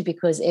Poetry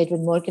because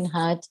Edwin Morgan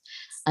had,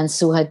 and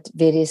so had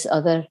various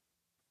other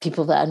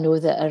people that I know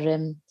that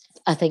are,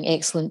 I think,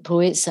 excellent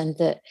poets, and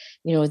that,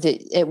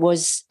 that it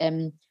was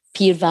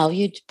peer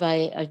valued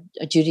by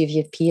a jury of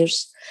your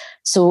peers.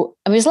 So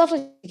it was lovely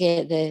to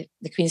get the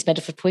Queen's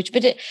Medal for Poetry,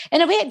 but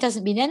in a way it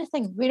doesn't mean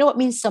anything. We know what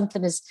means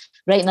something is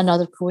writing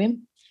another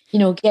poem,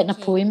 getting a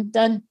poem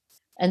done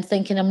and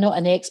thinking, I'm not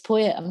an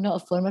ex-poet, I'm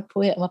not a former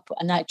poet, I'm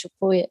an actual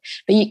poet.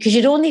 But because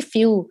you'd only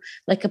feel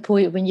like a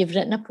poet when you've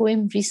written a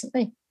poem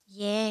recently.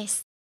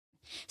 Yes.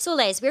 So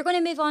Liz, we're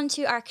going to move on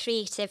to our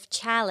creative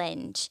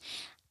challenge.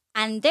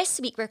 And this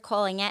week we're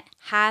calling it,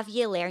 Have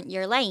You Learnt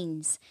Your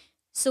Lines?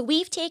 So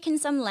we've taken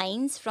some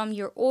lines from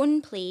your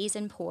own plays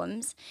and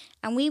poems,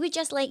 and we would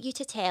just like you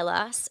to tell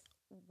us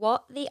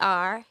what they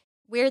are,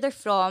 where they're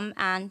from,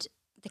 and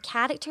the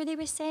character they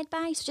were said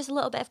by. So just a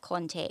little bit of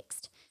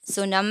context.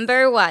 So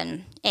number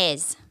 1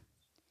 is,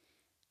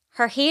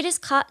 her hair is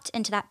cut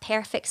into that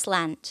perfect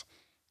slant,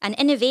 an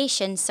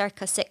innovation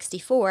circa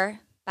 64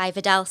 by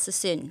Vidal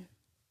Sassoon.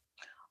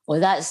 Well,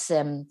 that's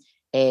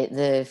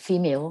the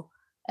female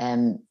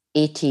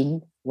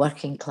 18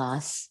 working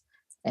class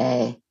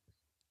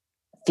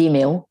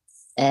female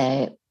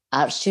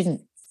art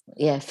student.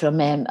 Yeah, from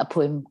a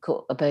poem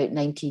about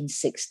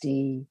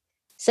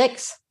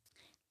 1966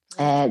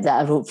 that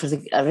I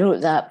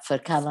wrote that for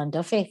Caroline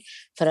Duffy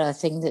for a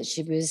thing that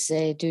she was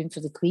doing for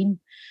the Queen.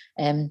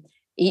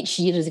 Each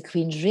year of the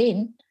Queen's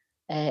reign,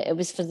 it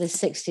was for the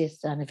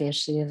 60th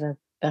anniversary of her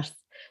birth.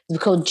 They were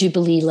called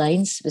Jubilee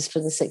lines. It was for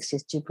the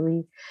 60th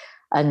Jubilee.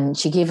 And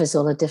she gave us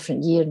all a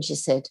different year, and she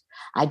said,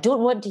 I don't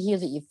want to hear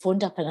that you've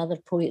phoned up another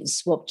poet and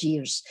swapped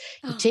years.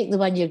 You take the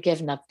one you're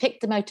given. I've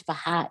picked them out of a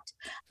hat.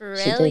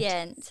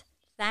 Brilliant.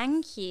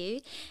 Thank you.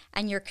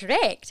 And you're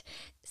correct.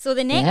 So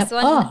the next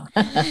one,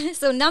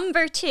 so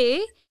number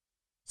 2,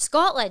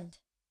 Scotland.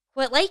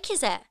 What like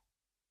is it?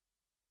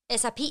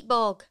 It's a peat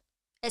bog.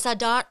 It's a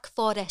dark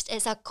forest.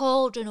 It's a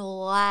cauldron of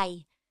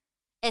lie.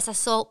 It's a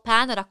salt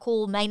pan or a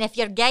coal mine. If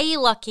you're gay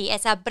lucky,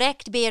 it's a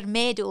bricked bare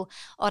meadow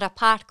or a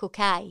park o'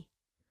 kye.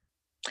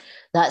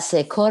 That's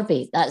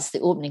Corby. That's the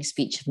opening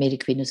speech of Mary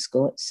Queen of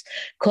Scots.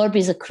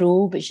 Corby's a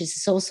crow, but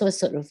she's also a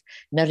sort of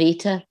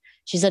narrator.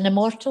 She's an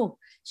immortal.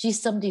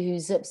 She's somebody who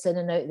zips in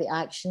and out of the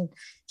action.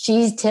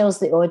 She tells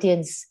the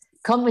audience,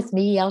 come with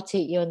me, I'll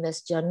take you on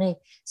this journey.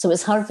 So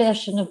it's her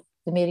version of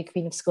the Mary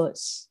Queen of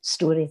Scots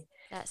story.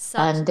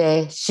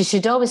 And she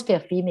should always be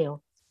a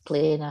female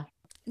playing her.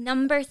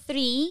 Number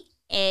 3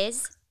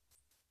 is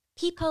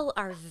People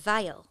Are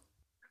Vile.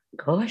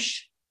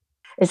 Gosh.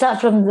 Is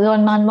that from the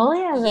One Man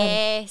Molière?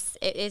 Yes,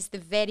 it is the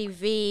very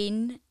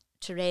vain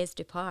Therese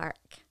du Parc.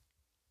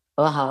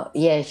 Wow,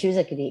 yeah, she was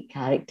a great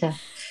character.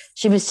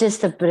 She was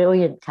just a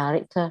brilliant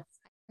character.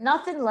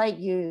 Nothing like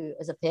you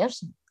as a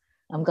person,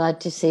 I'm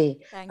glad to say,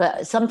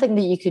 but something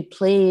that you could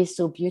play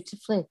so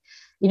beautifully.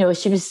 You know,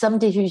 she was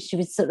somebody who she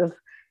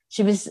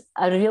was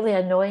a really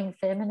annoying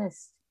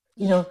feminist.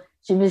 You know,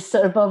 she was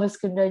sort of always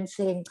going around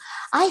saying,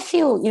 I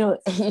feel, you know,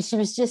 she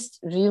was just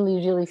really,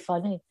 really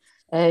funny.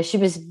 She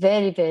was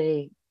very,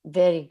 very,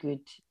 very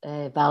good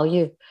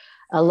value.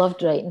 I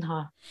loved writing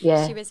her.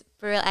 Yeah. She was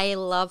brilliant. I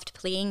loved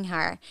playing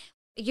her.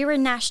 You were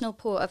National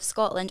Poet of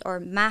Scotland,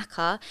 or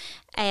MACA,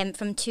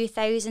 from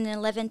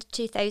 2011 to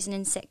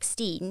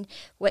 2016,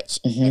 which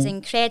is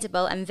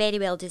incredible and very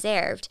well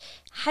deserved.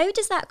 How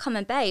does that come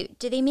about?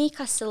 Do they make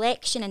a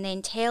selection and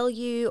then tell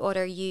you, or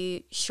are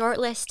you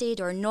shortlisted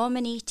or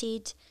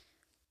nominated?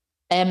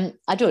 I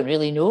don't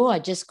really know. I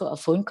just got a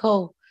phone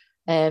call.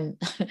 Came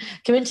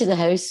into the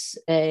house.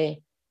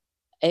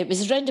 It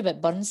was around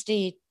about Burns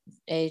Day,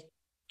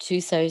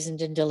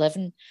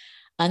 2011.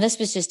 And this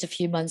was just a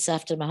few months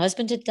after my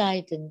husband had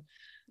died. And,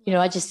 you know,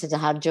 I just did a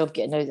hard job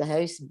getting out of the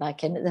house and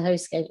back into the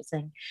house kind of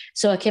thing.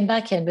 So I came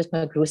back in with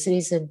my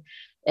groceries and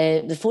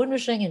the phone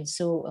was ringing.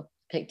 So I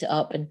picked it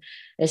up and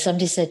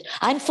somebody said,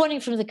 I'm phoning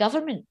from the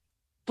government.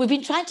 We've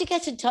been trying to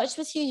get in touch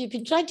with you. You've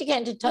been trying to get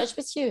into touch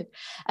with you.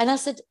 And I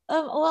said,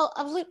 well,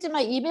 I've looked at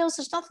my emails.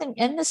 There's nothing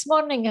in this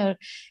morning or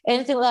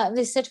anything like that. And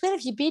they said, where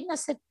have you been? I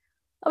said,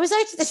 I was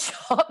out of the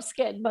shops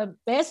getting my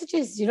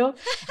messages, you know.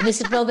 And they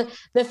said, well,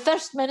 the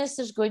First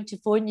Minister's going to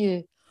phone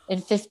you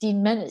in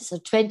 15 minutes or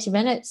 20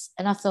 minutes.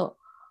 And I thought,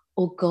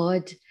 oh,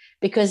 God,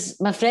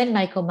 because my friend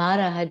Michael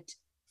Mara had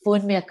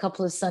phoned me a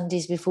couple of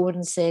Sundays before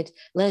and said,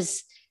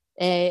 Liz,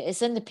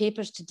 it's in the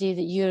papers today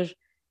that you're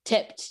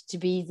tipped to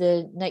be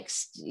the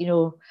next, you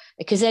know,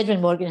 because Edwin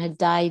Morgan had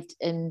died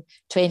in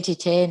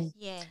 2010,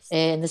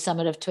 in the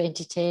summer of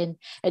 2010.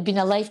 It'd been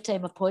a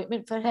lifetime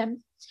appointment for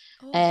him.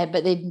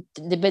 But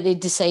they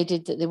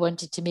decided that they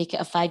wanted to make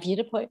it a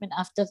 5-year appointment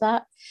after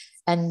that.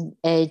 And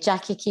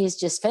Jackie Kay's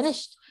just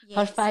finished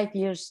her 5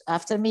 years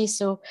after me.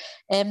 So,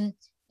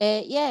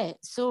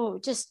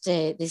 so just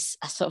this,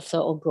 I sort of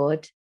thought, oh,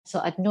 God. So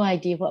I had no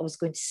idea what I was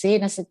going to say.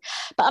 And I said,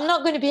 but I'm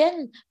not going to be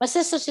in. My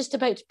sister's just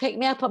about to pick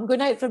me up. I'm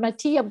going out for my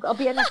tea. I'll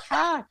be in a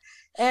car.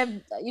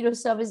 You know,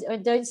 so I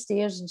went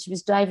downstairs and she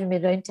was driving me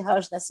around to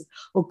hers. And I said,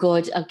 oh,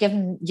 God, I've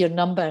given your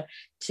number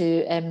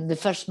to the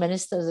First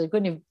Minister. They're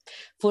going to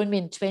phone me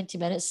in 20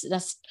 minutes. And I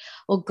said,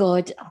 oh,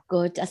 God,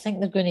 I think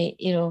they're going to,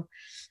 you know,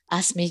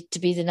 ask me to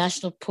be the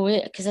national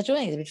poet. Because I don't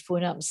think they would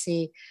phone up and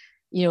say,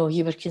 you know,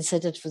 you were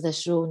considered for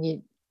this role and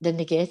you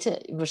didn't get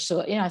it. We're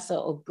so, you know, I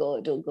thought, oh,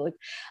 God. And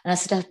I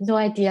said, I have no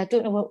idea. I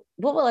don't know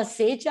what will I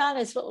say,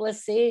 Janice? What will I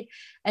say?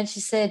 And she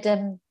said,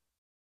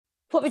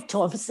 what would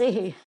Tom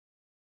say?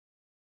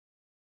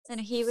 And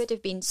he would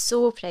have been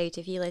so proud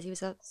of you, Liz. He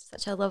was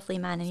such a lovely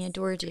man and he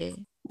adored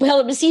you. Well,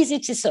 it was easy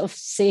to sort of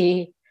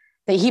say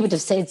that he would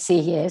have said, say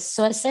yes.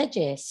 So I said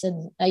yes.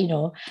 And, you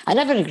know, I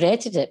never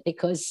regretted it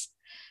because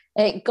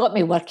it got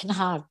me working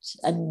hard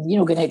and, you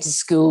know, going out to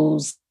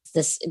schools,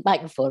 this back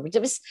and forward.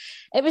 It was.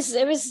 I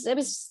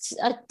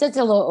did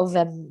a lot of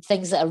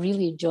things that I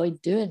really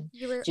enjoyed doing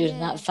during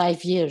that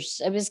 5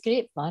 years. It was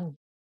great fun.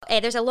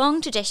 There's a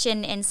long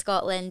tradition in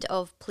Scotland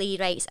of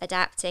playwrights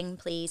adapting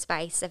plays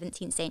by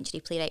 17th century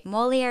playwright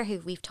Molière, who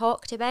we've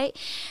talked about,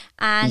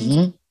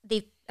 and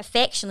they've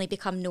affectionately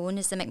become known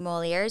as the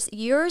MacMolières.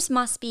 Yours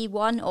must be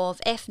one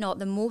of, if not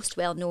the most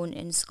well-known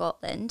in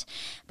Scotland.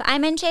 But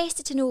I'm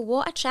interested to know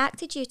what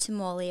attracted you to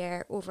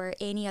Molière over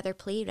any other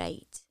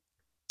playwright.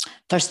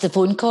 First, the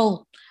phone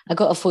call. I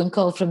got a phone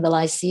call from the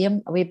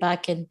Lyceum way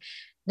back in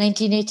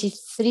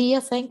 1983, I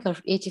think, or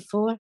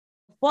 84.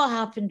 What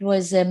happened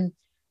was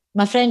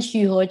my friend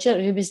Hugh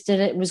Hodger, who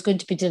was going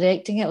to be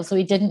directing it, although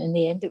he didn't in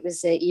the end. It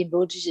was Ian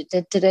Rodgers that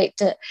did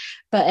direct it.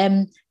 But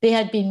they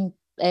had been,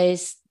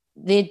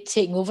 they'd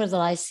taken over the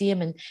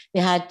Lyceum, and they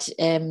had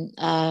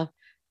a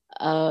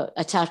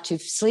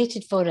Tartuffe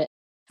slated for it.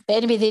 But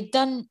anyway, they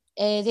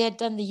had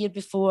done the year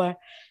before,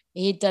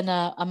 he'd done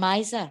a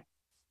Miser,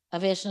 a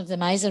version of the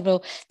Miser.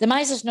 Well, the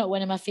Miser's not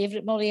one of my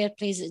favourite Molière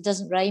plays. It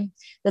doesn't rhyme.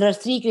 There are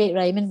three great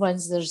rhyming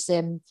ones. There's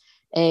the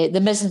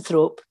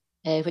Misanthrope,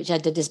 which I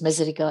did as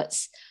Misery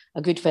Guts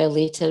a good while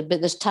later.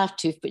 But there's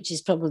Tartuffe, which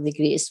is probably the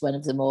greatest one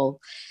of them all.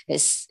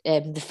 It's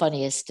the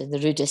funniest and the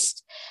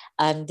rudest.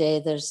 And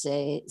there's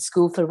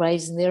School for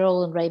Wives, and they're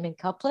all in rhyming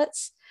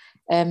couplets.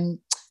 But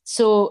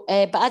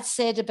I'd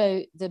said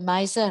about the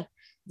Miser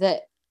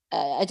that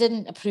I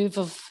didn't approve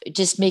of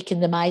just making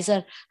the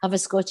Miser have a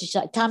Scottish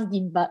act.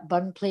 Tamdene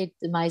Byrne played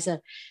the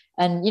Miser,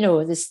 and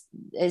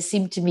it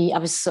seemed to me, I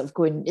was sort of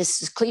going,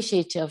 it's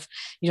cliche to have,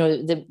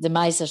 the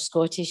Miser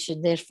Scottish,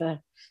 and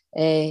therefore,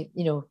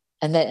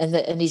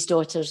 and his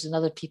daughters and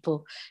other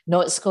people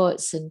not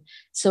Scots, and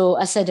so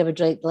I said I would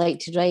like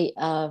to write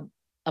a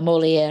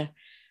Molière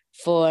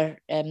for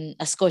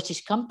a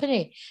Scottish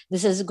company.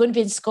 This is going to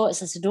be in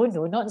Scots. I said, oh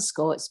no, not in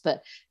Scots,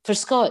 but for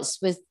Scots,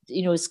 with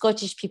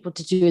Scottish people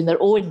to do in their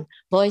own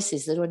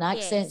voices, their own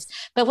accents.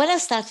 Yes. But when I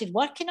started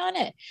working on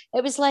it,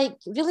 it was like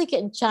really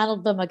getting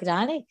channeled by my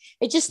granny.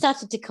 It just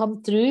started to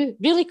come through,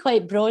 really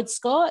quite broad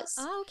Scots.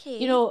 Oh, okay.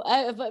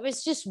 It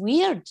was just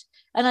weird,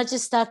 and I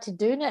just started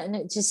doing it, and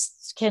it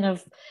just kind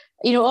of,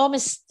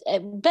 almost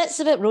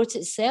bits of it wrote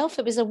itself.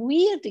 It was a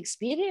weird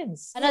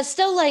experience. And I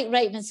still like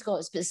writing in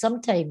Scots, but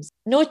sometimes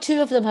no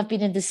two of them have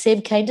been in the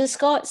same kind of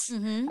Scots.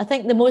 Mm-hmm. I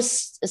think the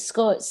most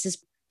Scots is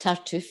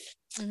Tartuffe.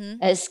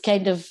 Mm-hmm. It's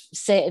kind of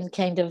set in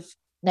kind of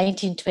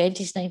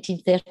 1920s,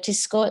 1930s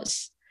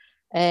Scots,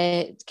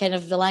 kind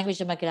of the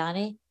language of my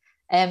granny.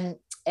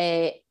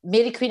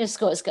 Mary Queen of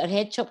Scots got her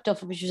head chopped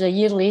off, which was a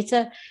year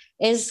later,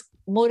 is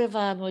more of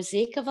a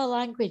mosaic of a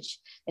language.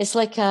 It's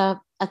like I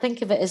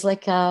think of it as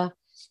like a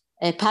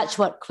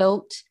patchwork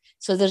quilt.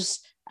 So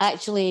there's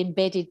actually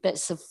embedded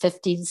bits of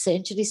 15th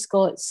century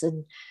Scots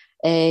and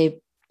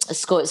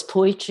Scots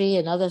poetry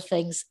and other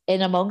things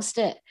in amongst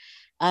it.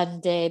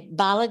 And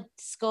ballad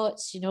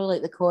Scots,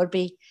 like the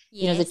Corby,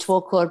 yes. The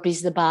Twa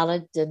Corbies, the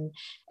ballad.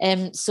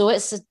 And so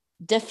it's a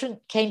different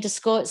kind of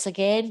Scots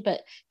again,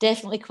 but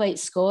definitely quite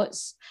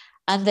Scots.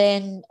 And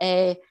then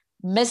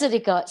Misery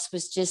Guts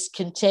was just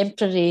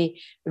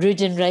contemporary,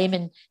 rude and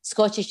rhyming,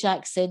 Scottish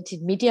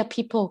accented media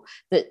people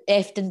that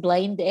effed and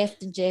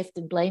jeffed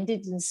and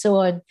blinded and so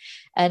on.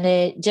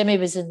 And Jimmy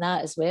was in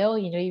that as well.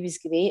 He was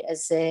great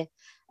as and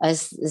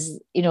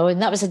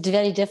that was a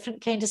very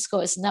different kind of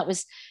Scots, and that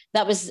was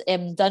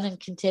done in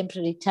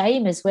contemporary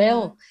time as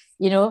well.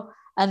 Mm-hmm.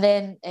 And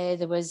then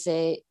there was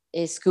a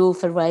School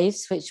for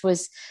Wives, which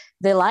was,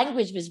 the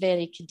language was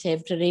very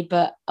contemporary,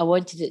 but I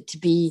wanted it to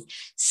be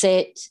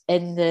set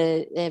in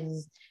the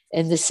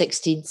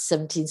 16th,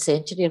 17th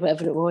century or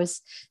whatever it was.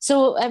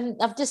 So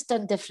I've just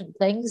done different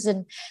things,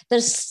 and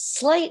there's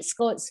slight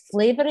Scots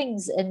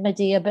flavourings in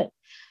Medea, but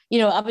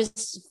I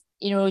was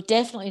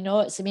definitely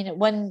not. So, I mean,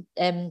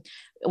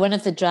 one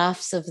of the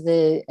drafts of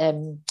the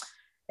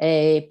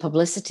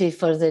publicity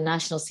for the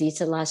National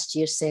Theatre last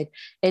year said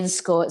in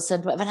Scots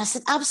and whatever. And I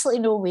said,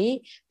 absolutely no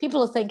way.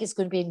 People will think it's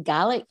going to be in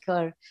Gaelic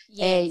or,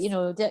 yes.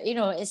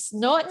 It's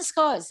not in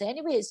Scots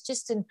anyway. It's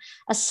just in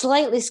a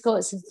slightly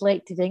Scots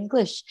inflected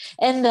English,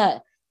 in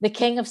that the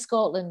King of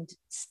Scotland,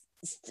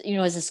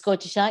 has a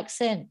Scottish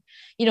accent.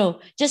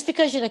 Just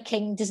because you're a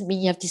king doesn't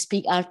mean you have to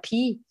speak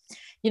RP.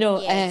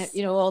 Yes.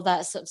 All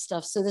that sort of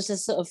stuff. So there's a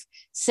sort of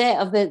set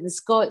of the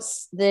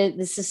Scots, the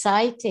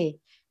society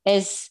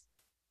is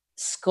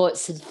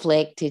Scots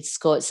inflected,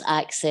 Scots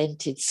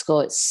accented,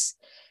 Scots,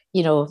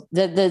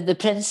 the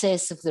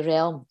princess of the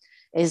realm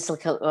is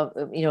like a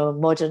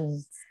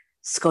modern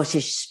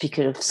Scottish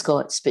speaker of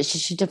Scots, but she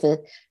should have a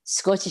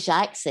Scottish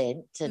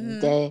accent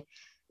and,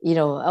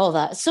 all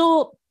that.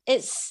 So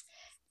it's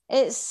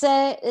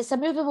a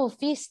movable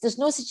feast. There's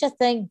no such a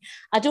thing.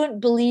 I don't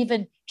believe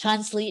in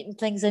translating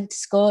things into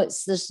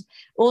Scots. There's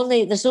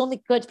only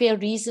got to be a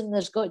reason.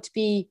 There's got to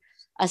be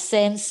a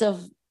sense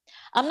of,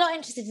 I'm not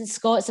interested in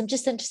Scots, I'm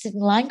just interested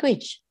in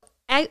language.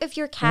 Out of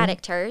your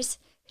characters,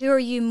 who are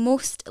you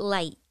most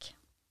like?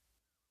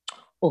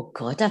 Oh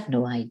God, I've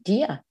no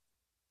idea.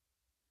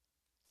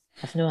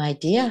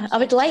 I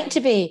would like to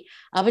be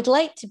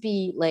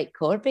like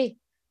Corby,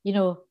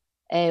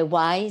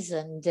 wise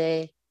and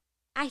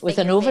with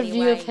an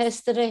overview of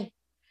history.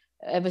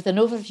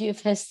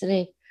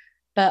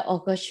 But oh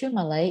gosh, who am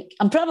I like?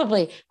 I'm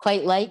probably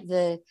quite like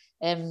the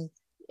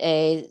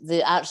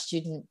art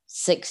student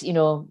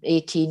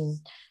 18,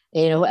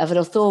 whatever,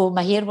 although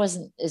my hair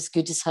wasn't as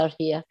good as her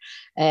hair,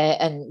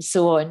 and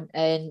so on,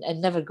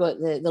 and never got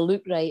the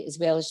look right as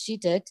well as she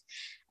did.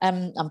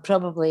 I'm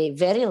probably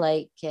very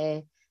like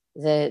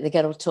the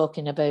girl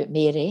talking about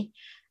Mary,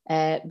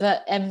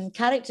 But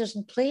characters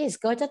and plays,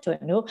 God, I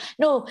don't know.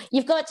 No,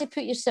 you've got to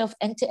put yourself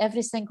into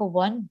every single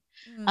one.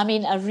 I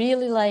mean, I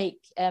really like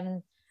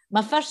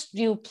my first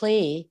real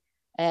play,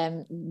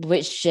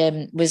 which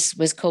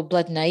was called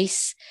Blood and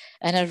Ice,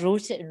 and I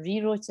wrote it and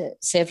rewrote it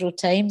several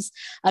times.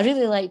 I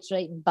really liked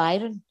writing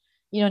Byron,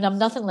 and I'm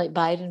nothing like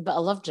Byron, but I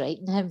loved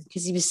writing him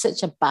because he was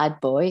such a bad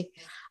boy.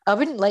 I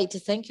wouldn't like to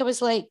think I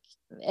was like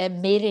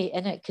Mary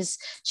in it, because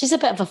she's a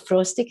bit of a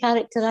frosty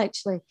character,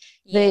 actually.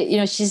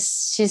 Yeah.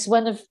 She's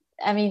one of,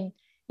 I mean,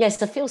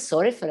 yes, I feel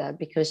sorry for her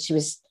because she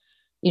was,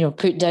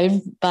 put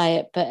down by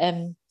it. But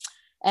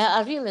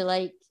I really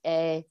like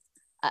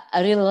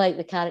I really like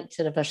the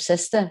character of her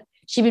sister.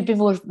 She would be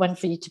more one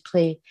for you to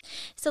play.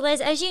 So,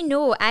 Liz, as you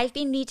know, I've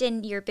been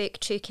reading your book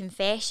True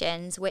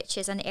Confessions, which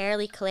is an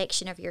early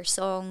collection of your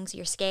songs,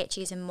 your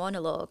sketches, and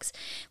monologues,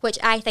 which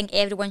I think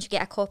everyone should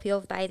get a copy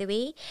of, by the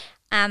way.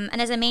 And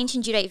as I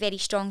mentioned, you write very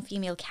strong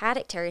female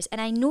characters. And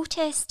I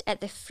noticed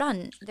at the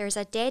front there's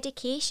a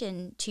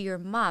dedication to your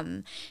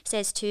mum. It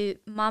says to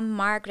Mum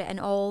Margaret and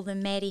all the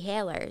Merry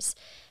Hellers.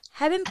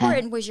 How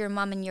important was your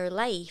mum in your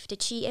life?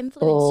 Did she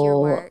influence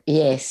your work?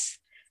 Yes,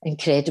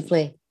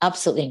 incredibly,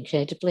 absolutely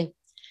incredibly.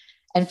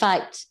 In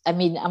fact, I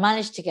mean, I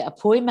managed to get a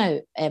poem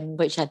out,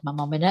 which had my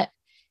mum in it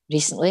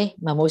recently,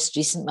 my most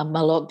recent,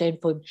 my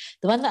lockdown poem,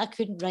 the one that I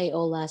couldn't write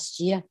all last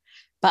year.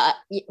 But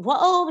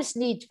what I always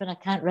need when I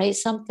can't write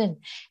something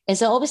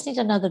is I always need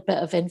another bit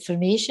of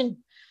information.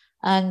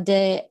 And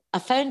I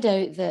found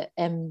out that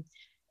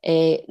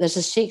there's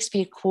a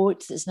Shakespeare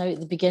quote that's now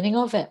at the beginning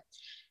of it.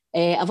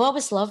 I've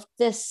always loved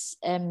this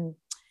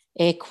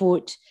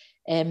quote.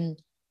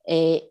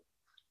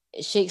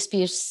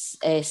 Shakespeare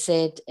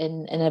said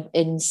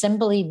in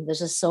Cymbeline,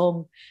 there's a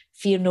song,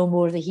 "Fear no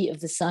more the heat of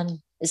the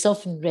sun." It's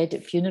often read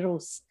at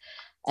funerals,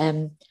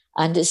 and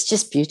it's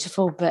just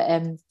beautiful. But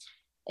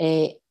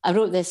I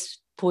wrote this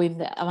poem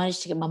that I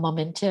managed to get my mum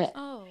into it.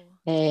 Oh.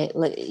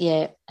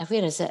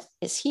 Where is it?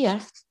 It's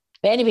here.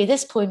 But anyway,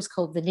 this poem's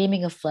called "The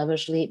Naming of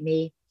Flowers, Late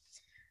May."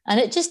 And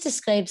it just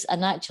describes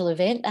an actual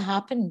event that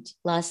happened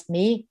last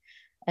May,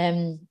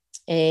 whenever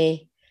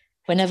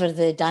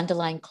the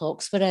dandelion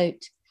clocks were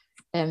out.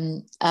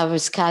 I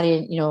was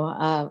carrying,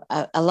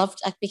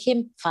 I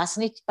became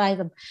fascinated by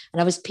them,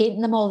 and I was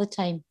painting them all the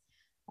time.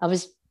 I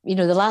was, the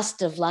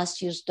last of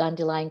last year's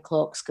dandelion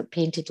clocks got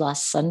painted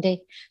last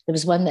Sunday. There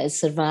was one that had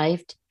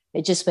survived.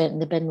 It just went in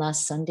the bin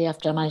last Sunday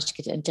after I managed to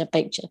get it into a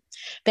picture.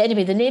 But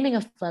anyway, "The Naming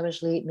of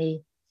Flowers, Late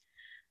May."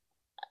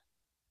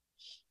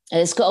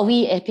 It's got a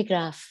wee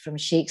epigraph from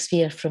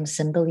Shakespeare from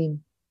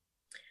Cymbeline.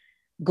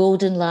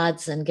 "Golden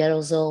lads and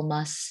girls all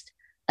must,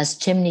 as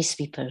chimney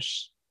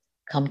sweepers,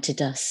 come to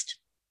dust.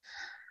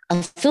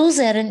 A fool's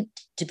errand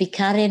to be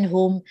carrying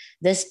home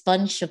this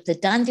bunch of the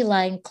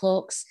dandelion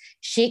clocks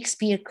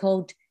Shakespeare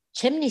called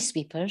chimney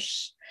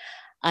sweepers,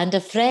 and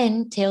a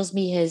friend tells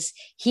me his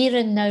here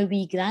and now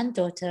wee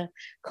granddaughter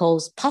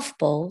calls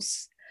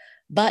puffballs,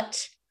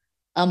 but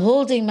I'm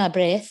holding my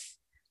breath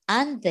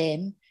and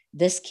them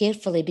this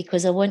carefully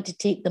because I want to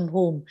take them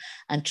home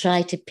and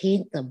try to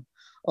paint them,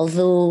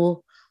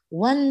 although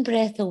one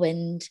breath of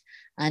wind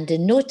and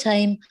in no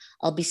time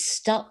I'll be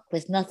stuck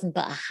with nothing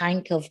but a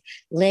hank of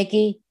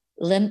leggy,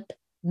 limp,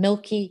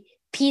 milky,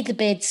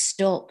 pea-the-bed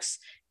stalks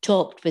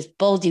topped with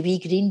baldy wee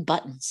green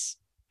buttons.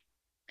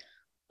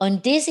 On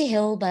Daisy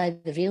Hill by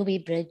the railway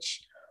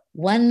bridge,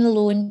 one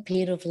lone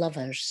pair of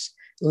lovers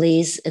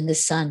lays in the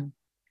sun.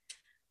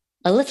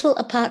 A little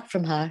apart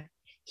from her,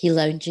 he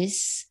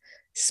lounges,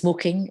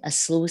 smoking a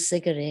slow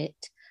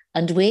cigarette,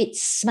 and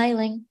waits,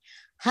 smiling,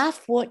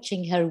 half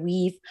watching her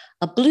weave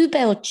a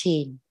bluebell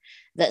chain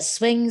that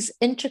swings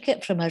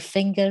intricate from her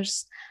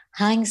fingers,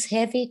 hangs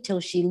heavy till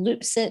she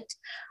loops it,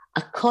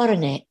 a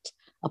coronet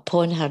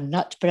upon her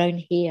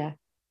nut-brown hair.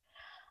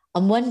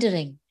 I'm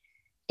wondering,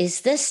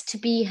 is this to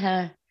be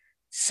her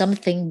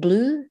something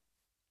blue?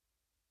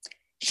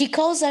 She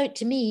calls out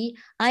to me,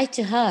 I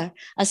to her,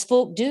 as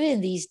folk do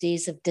in these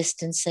days of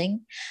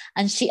distancing,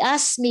 and she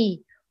asks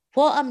me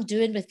what I'm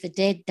doing with the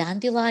dead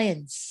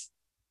dandelions.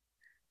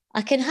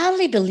 I can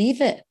hardly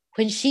believe it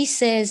when she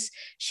says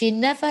she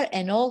never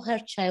in all her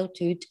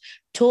childhood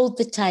told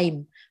the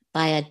time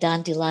by a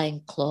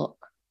dandelion clock.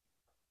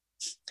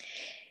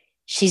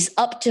 She's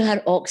up to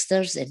her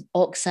oxters in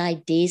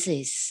ox-eyed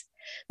daisies,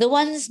 the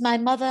ones my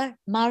mother,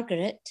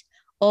 Margaret,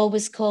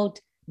 always called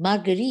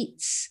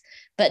Marguerites,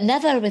 but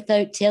never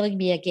without telling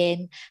me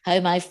again how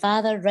my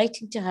father,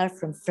 writing to her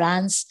from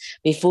France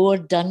before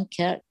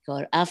Dunkirk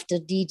or after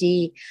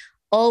D-Day,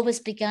 always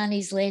began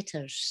his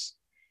letters,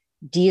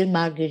 "Dear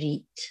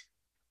Marguerite."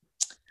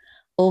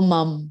 Oh,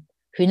 Mum,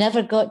 who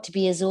never got to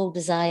be as old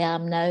as I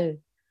am now.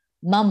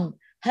 Mum,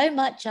 how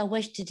much I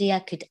wish today I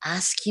could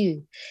ask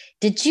you,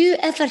 did you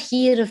ever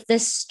hear of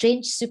this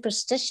strange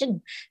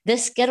superstition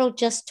this girl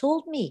just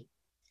told me?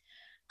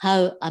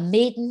 How a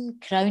maiden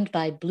crowned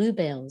by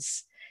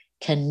bluebells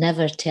can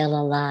never tell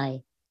a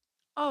lie.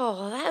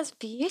 Oh, that's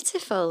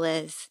beautiful,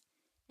 Liz.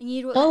 And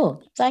you wrote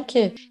Oh, thank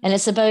you. And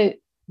it's about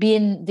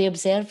being the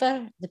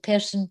observer, the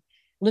person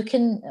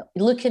looking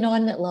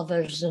on at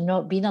lovers and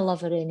not being a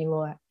lover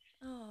anymore.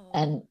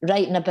 and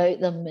writing about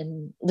them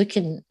and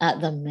looking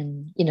at them,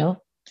 and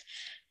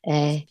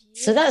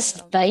so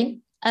that's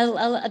fine.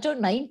 I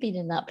don't mind being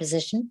in that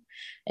position,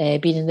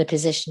 being in the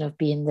position of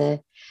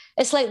being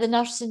it's like the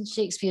nurse in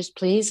Shakespeare's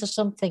plays or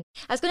something.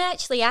 I was going to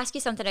actually ask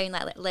you something around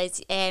that,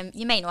 Liz.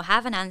 You might not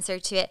have an answer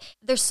to it.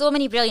 There's so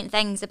many brilliant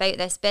things about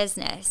this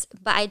business,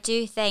 but I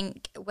do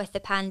think with the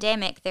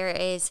pandemic, there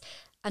is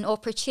an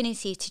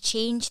opportunity to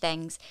change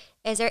things.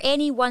 Is there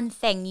any one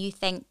thing you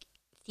think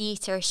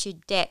theatre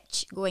should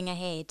ditch going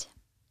ahead?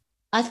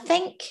 I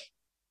think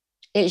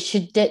it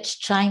should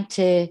ditch trying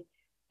to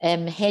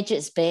hedge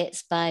its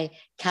bets by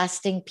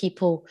casting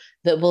people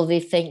that they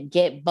think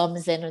get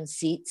bums in on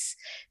seats.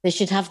 They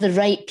should have the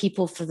right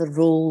people for the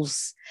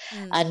roles.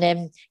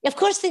 And of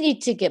course they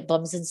need to get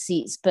bums in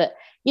seats, but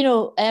I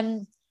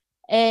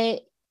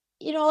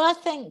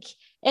think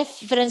if,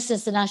 for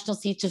instance, the National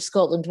Theatre of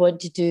Scotland want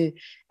to do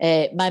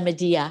My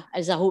Medea,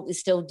 as I hope they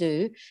still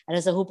do, and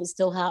as I hope it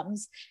still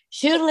happens,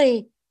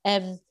 surely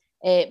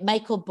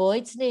Michael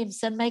Boyd's name,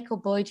 Sir Michael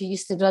Boyd, who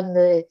used to run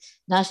the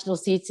National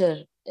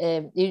Theatre,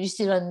 he used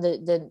to run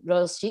the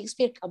Royal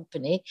Shakespeare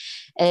Company,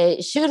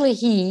 surely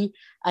he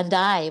and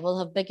I will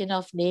have big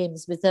enough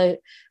names without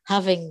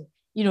having,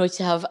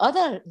 to have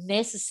other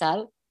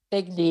necessary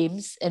big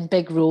names in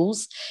big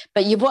roles.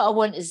 But what I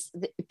want is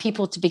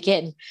people to be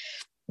getting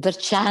their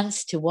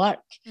chance to work,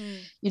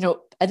 and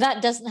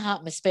that doesn't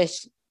happen,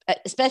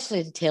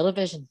 especially in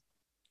television.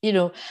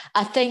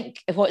 I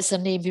think, what's her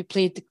name, who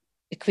played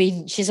the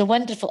Queen, she's a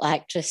wonderful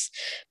actress,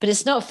 but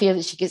it's not fair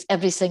that she gets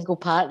every single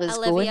part that's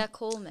Olivia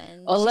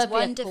Colman. Olivia she's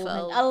wonderful.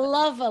 Colman. I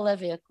love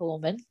Olivia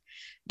Colman.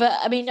 But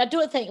I mean, I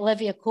don't think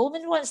Olivia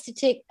Colman wants to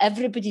take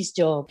everybody's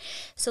job.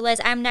 So Liz,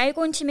 I'm now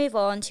going to move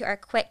on to our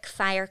quick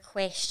fire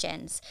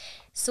questions.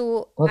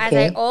 So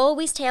okay. As I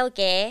always tell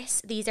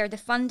guests, these are the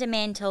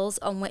fundamentals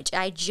on which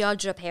I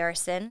judge a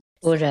person.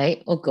 All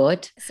right. Oh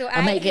God. So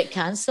I might get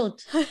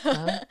cancelled.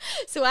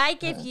 So I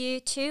give you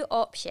two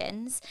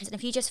options, and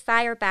if you just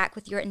fire back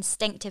with your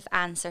instinctive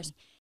answers.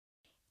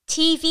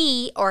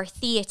 TV or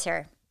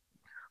theatre?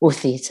 Oh,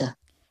 theatre.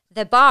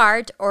 The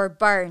Bard or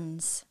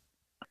Burns?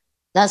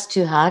 That's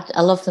too hard.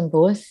 I love them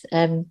both.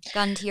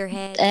 Gun to your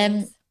head.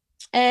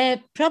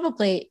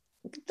 Probably.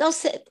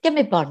 Give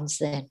me Burns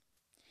then.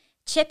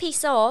 Chippy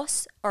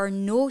sauce or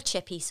no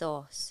chippy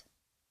sauce?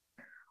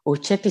 Oh,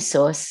 chippy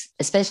sauce,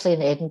 especially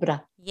in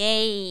Edinburgh.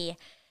 Yay.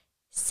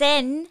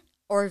 Sin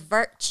or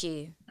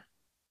virtue?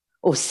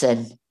 Oh,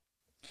 sin.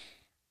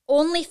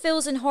 Only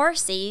Fools and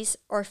Horses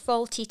or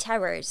Fawlty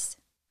Towers?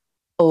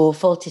 Oh,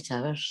 Fawlty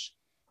Towers.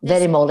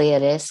 Very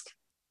Molière-esque.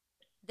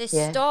 The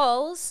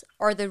Stalls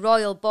or the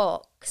Royal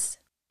Box?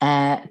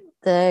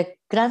 The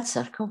Grand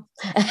Circle.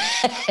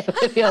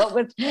 It would be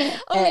awkward.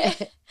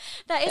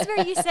 That is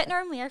where you sit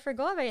normally. I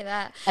forgot about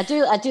that. I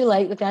do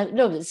like the Grand...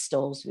 No, the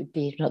Stalls would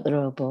be, not the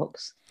Royal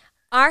Box.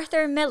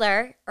 Arthur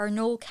Miller or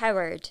Noel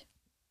Coward?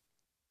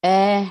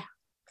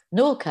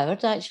 Noel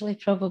Coward, actually,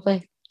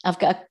 probably. I've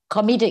got a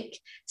comedic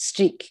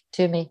streak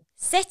to me.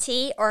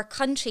 City or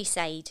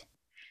countryside?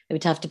 It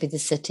would have to be the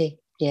city,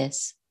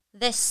 yes.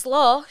 The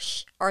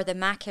Slosh or the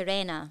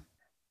Macarena?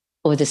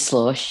 Oh, the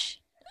Slosh.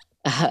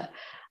 I'm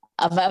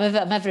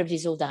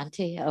everybody's old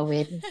auntie at a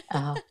wedding.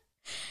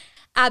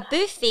 A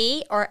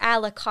buffet or a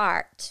la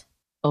carte?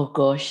 Oh,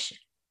 gosh.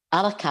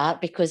 A la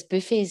carte, because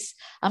buffets,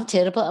 I'm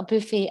terrible at a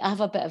buffet. I have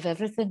a bit of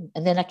everything,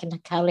 and then I can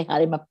carry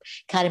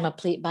my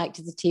plate back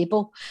to the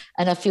table,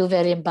 and I feel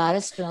very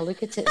embarrassed when I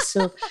look at it.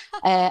 So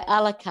a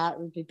la carte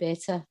would be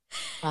better.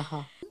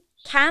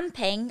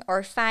 Camping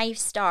or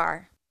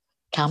 5-star?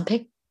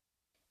 Camping.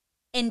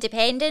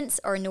 Independence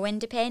or no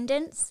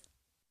independence?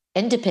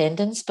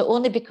 Independence, but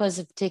only because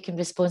of taking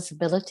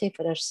responsibility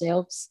for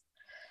ourselves.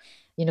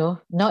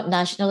 Not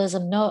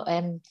nationalism, not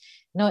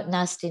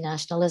nasty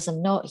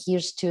nationalism, not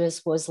here's to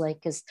us, was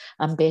like us,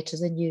 I'm better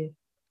than you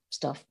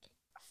stuff.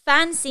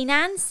 Fancy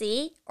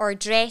Nancy or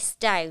dress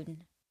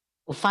down?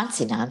 Oh,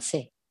 fancy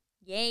Nancy.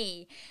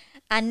 Yay.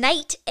 A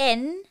night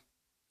in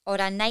or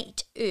a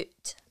night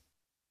out?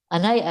 A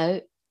night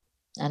out.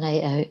 A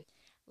night out.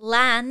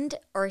 Land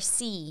or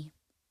sea?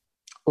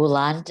 Oh,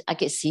 land. I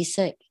get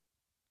seasick.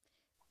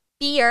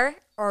 Beer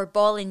or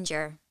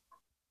Bollinger?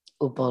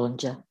 Oh,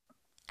 Bollinger.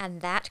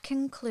 And that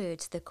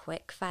concludes the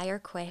quick fire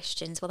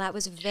questions. Well, that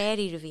was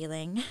very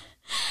revealing.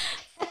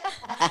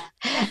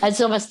 And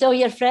so I'm still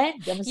your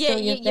friend.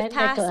 You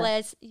passed,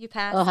 Liz. You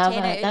passed. Oh, have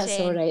 10 I? out of That's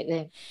 10. all right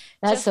then.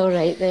 That's all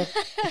right then.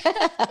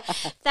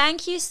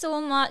 Thank you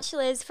so much,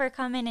 Liz, for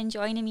coming and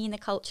joining me in the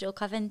Cultural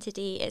Coven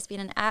today. It's been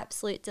an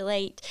absolute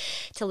delight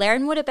to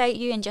learn more about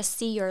you and just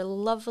see your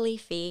lovely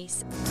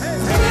face.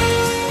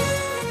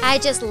 I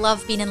just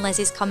love being in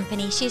Liz's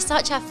company. She's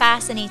such a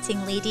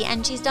fascinating lady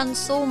and she's done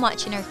so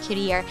much in her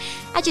career.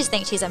 I just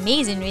think she's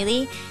amazing,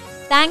 really.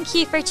 Thank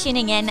you for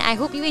tuning in. I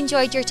hope you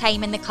enjoyed your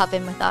time in the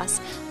Coven with us.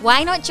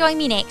 Why not join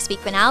me next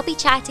week when I'll be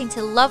chatting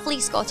to lovely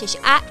Scottish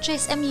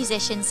actress and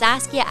musician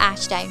Saskia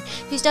Ashdown,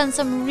 who's done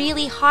some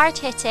really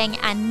hard-hitting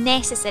and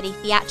necessary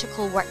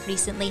theatrical work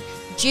recently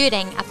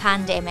during a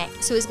pandemic.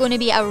 So it's going to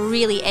be a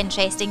really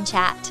interesting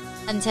chat.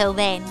 Until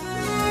then.